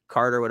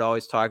Carter would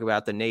always talk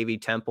about the Navy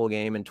Temple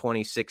game in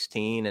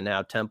 2016 and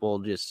how Temple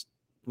just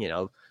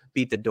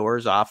beat the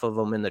doors off of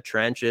them in the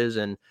trenches,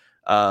 and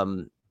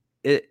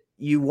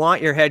you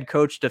want your head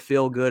coach to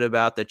feel good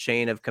about the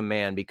chain of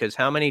command, because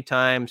how many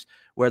times,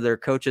 whether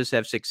coaches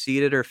have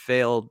succeeded or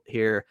failed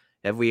here,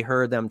 have we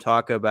heard them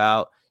talk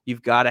about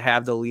you've got to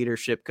have the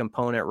leadership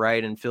component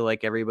right and feel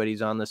like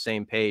everybody's on the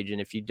same page.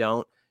 And if you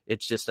don't,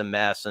 it's just a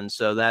mess. And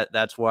so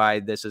that's why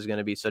this is going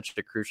to be such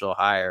a crucial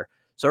hire.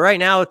 So right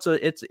now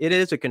it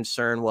is a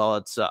concern while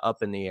it's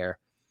up in the air.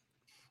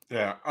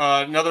 Yeah.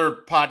 Another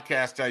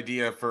podcast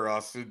idea for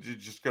us to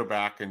just go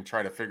back and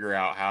try to figure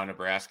out how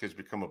Nebraska has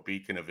become a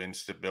beacon of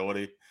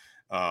instability,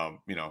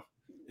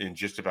 in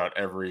just about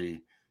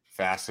every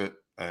facet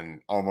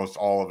and almost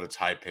all of its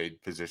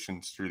high-paid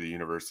positions through the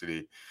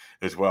university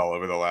as well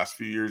over the last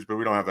few years. But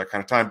we don't have that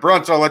kind of time.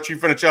 Bruns, I'll let you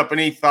finish up.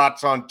 Any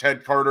thoughts on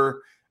Ted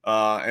Carter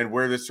and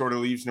where this sort of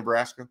leaves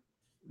Nebraska?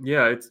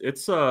 Yeah,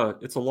 it's a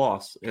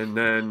loss. And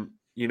then,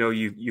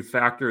 you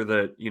factor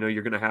that,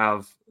 you're going to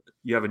have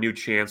a new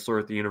chancellor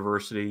at the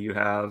university.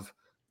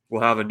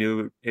 We'll have a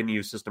new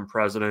NU system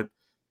president.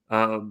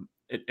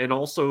 And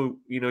also,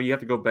 you have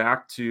to go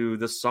back to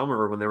this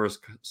summer when there was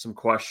some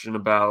question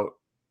about,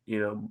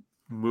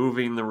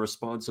 moving the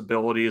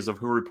responsibilities of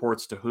who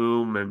reports to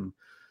whom, and,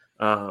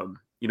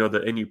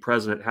 the NU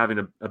president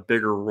having a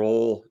bigger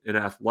role in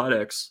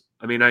athletics.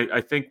 I mean, I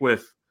think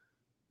with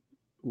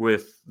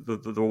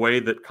the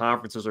way that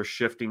conferences are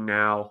shifting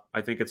now,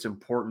 I think it's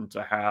important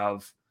to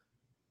have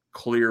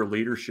clear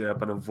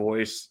leadership and a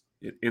voice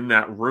in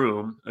that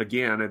room.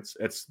 Again,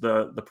 it's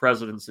the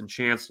presidents and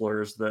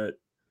chancellors that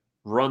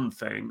run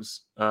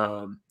things,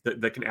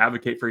 that can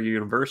advocate for your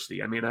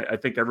university. I mean, I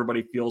think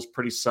everybody feels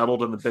pretty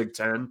settled in the Big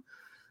Ten,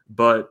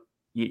 but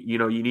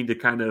you need to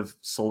kind of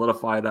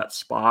solidify that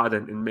spot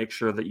and make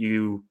sure that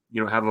you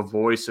have a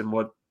voice in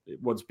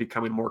what's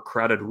becoming more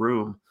crowded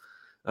room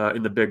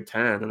in the Big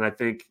Ten. And I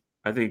think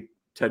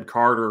Ted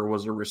Carter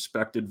was a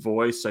respected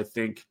voice. I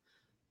think,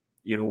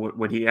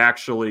 when he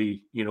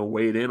actually,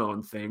 weighed in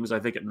on things, I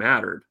think it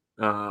mattered.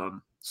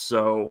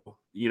 So,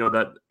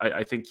 that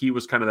I think he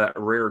was kind of that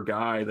rare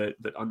guy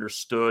that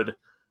understood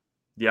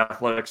the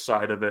athletic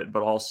side of it,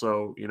 but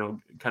also,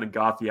 kind of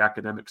got the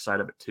academic side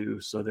of it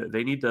too. So that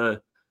they need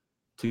to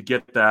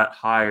get that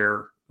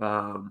hire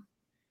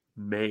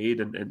made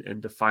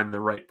and to find the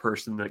right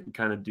person that can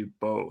kind of do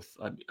both.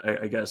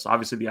 I guess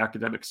obviously the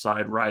academic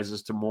side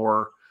rises to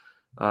more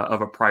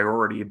of a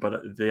priority,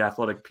 but the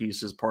athletic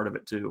piece is part of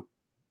it too.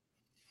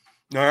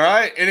 All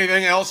right.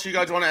 Anything else you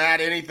guys want to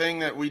add? Anything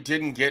that we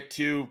didn't get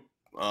to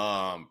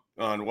on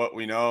what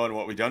we know and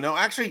what we don't know?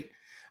 Actually,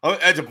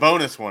 as a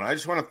bonus one, I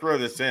just want to throw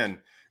this in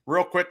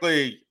real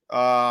quickly.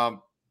 I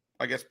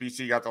guess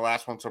BC got the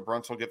last one, so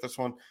Brunts will get this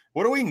one.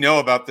 What do we know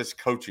about this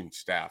coaching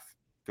staff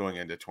going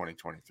into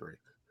 2023?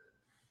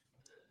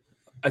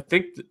 I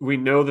think we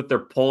know that they're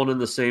pulling in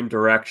the same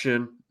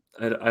direction.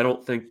 I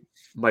don't think,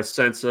 my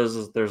sense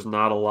is there's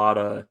not a lot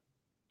of,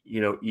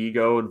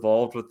 ego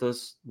involved with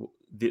this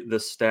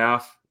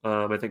staff.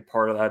 I think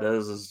part of that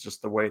is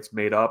just the way it's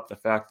made up, the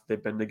fact that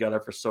they've been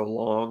together for so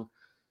long.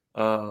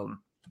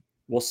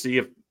 We'll see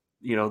if,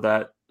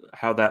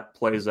 how that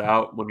plays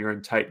out when you're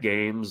in tight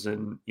games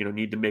and,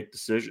 need to make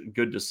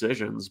good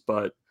decisions,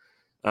 but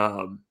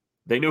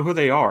they know who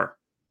they are.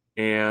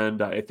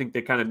 And I think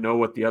they kind of know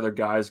what the other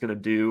guy is going to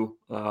do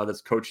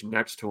that's coaching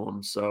next to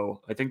him.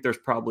 So I think there's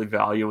probably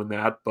value in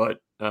that,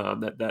 but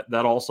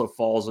that also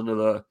falls into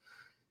the,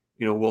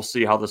 we'll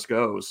see how this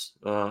goes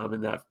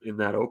in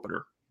that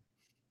opener.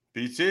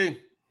 BC,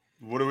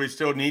 what do we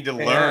still need to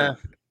learn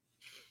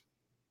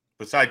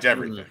besides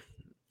everything?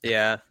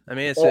 Yeah, I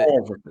mean, it's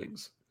all the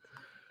things.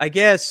 I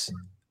guess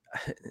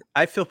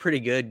I feel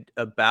pretty good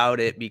about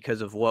it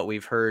because of what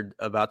we've heard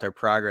about their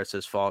progress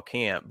as fall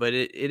camp. But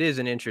it is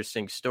an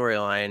interesting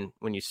storyline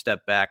when you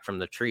step back from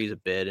the trees a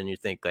bit and you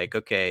think like,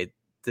 okay,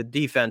 the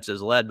defense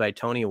is led by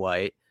Tony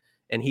White,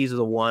 and he's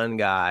the one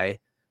guy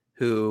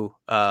who,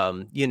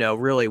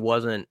 really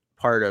wasn't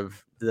part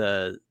of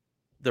the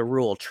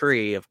rule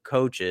tree of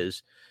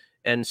coaches.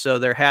 And so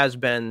there has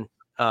been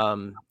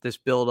this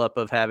buildup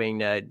of having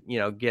to,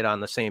 get on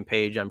the same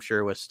page, I'm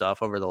sure, with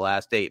stuff over the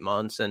last 8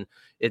 months. And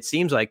it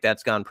seems like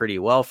that's gone pretty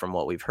well from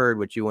what we've heard,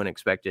 which you wouldn't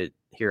expect to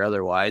hear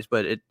otherwise.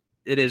 But it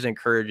is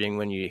encouraging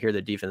when you hear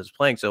the defense is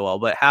playing so well.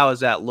 But how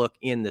does that look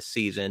in the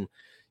season,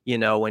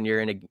 when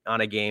you're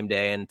on a game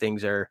day and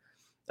things are,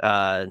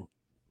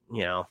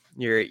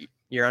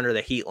 you're under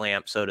the heat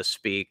lamp, so to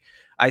speak?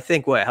 I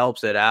think what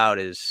helps it out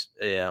is,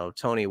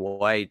 Tony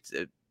White,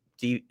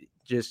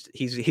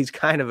 he's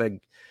kind of a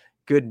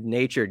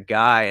good-natured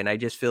guy, and I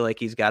just feel like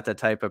he's got the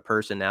type of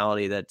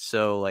personality that's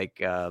so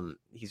like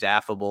he's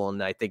affable,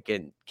 and I think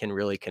it can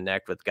really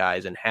connect with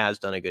guys and has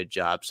done a good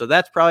job. So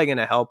that's probably going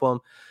to help him.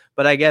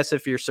 But I guess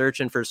if you're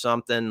searching for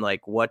something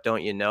like what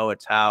don't you know,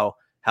 it's how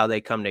they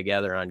come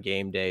together on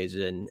game days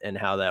and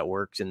how that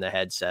works in the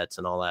headsets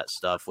and all that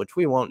stuff, which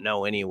we won't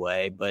know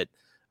anyway, but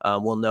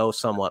we'll know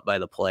somewhat by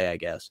the play, I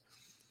guess.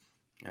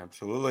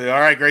 Absolutely. All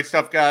right. Great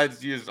stuff,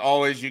 guys. As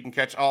always, you can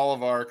catch all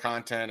of our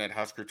content at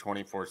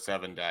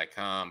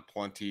Husker247.com.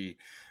 Plenty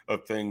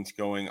of things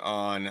going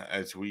on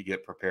as we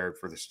get prepared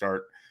for the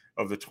start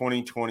of the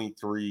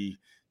 2023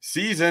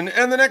 season.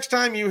 And the next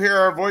time you hear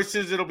our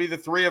voices, it'll be the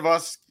three of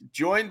us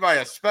joined by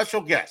a special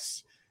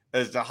guest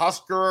as the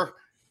Husker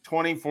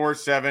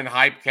 24/7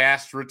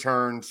 Hypecast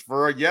returns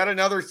for yet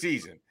another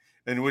season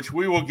in which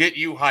we will get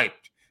you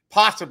hyped,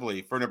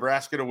 possibly for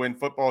Nebraska to win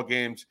football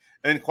games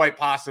and quite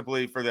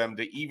possibly for them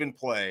to even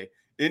play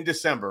in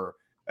December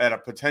at a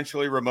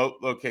potentially remote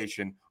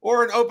location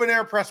or an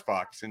open-air press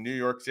box in New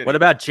York City. What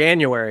about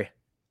January?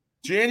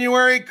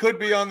 January could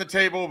be on the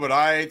table, but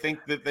I think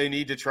that they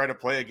need to try to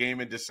play a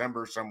game in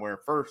December somewhere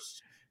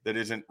first that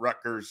isn't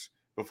Rutgers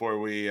before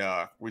we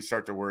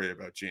start to worry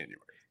about January.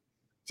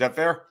 Is that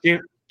fair?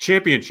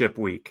 Championship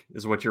week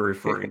is what you're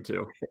referring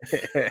to.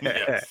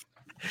 Yes.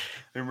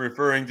 I'm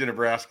referring to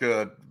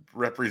Nebraska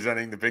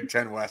representing the Big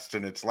Ten West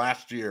in its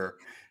last year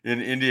in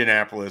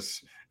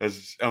Indianapolis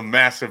as a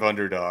massive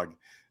underdog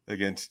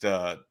against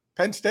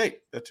Penn State.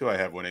 That's who I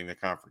have winning the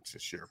conference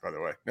this year, by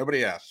the way.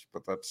 Nobody asked,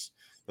 but that's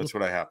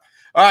what I have.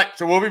 All right,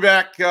 so we'll be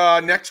back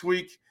next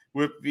week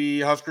with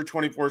the Husker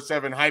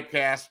 24/7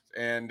 Hypecast,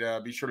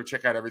 and be sure to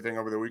check out everything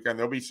over the weekend.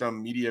 There'll be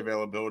some media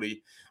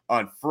availability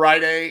on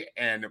Friday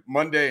and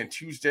Monday and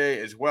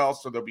Tuesday as well,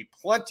 so there'll be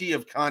plenty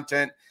of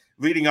content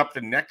leading up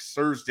to next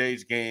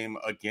Thursday's game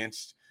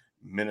against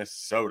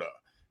Minnesota.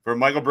 For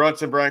Michael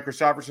Brunson, Brian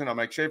Christopherson, I'm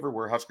Mike Schaefer.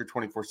 We're Husker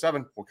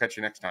 24/7. We'll catch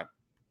you next time.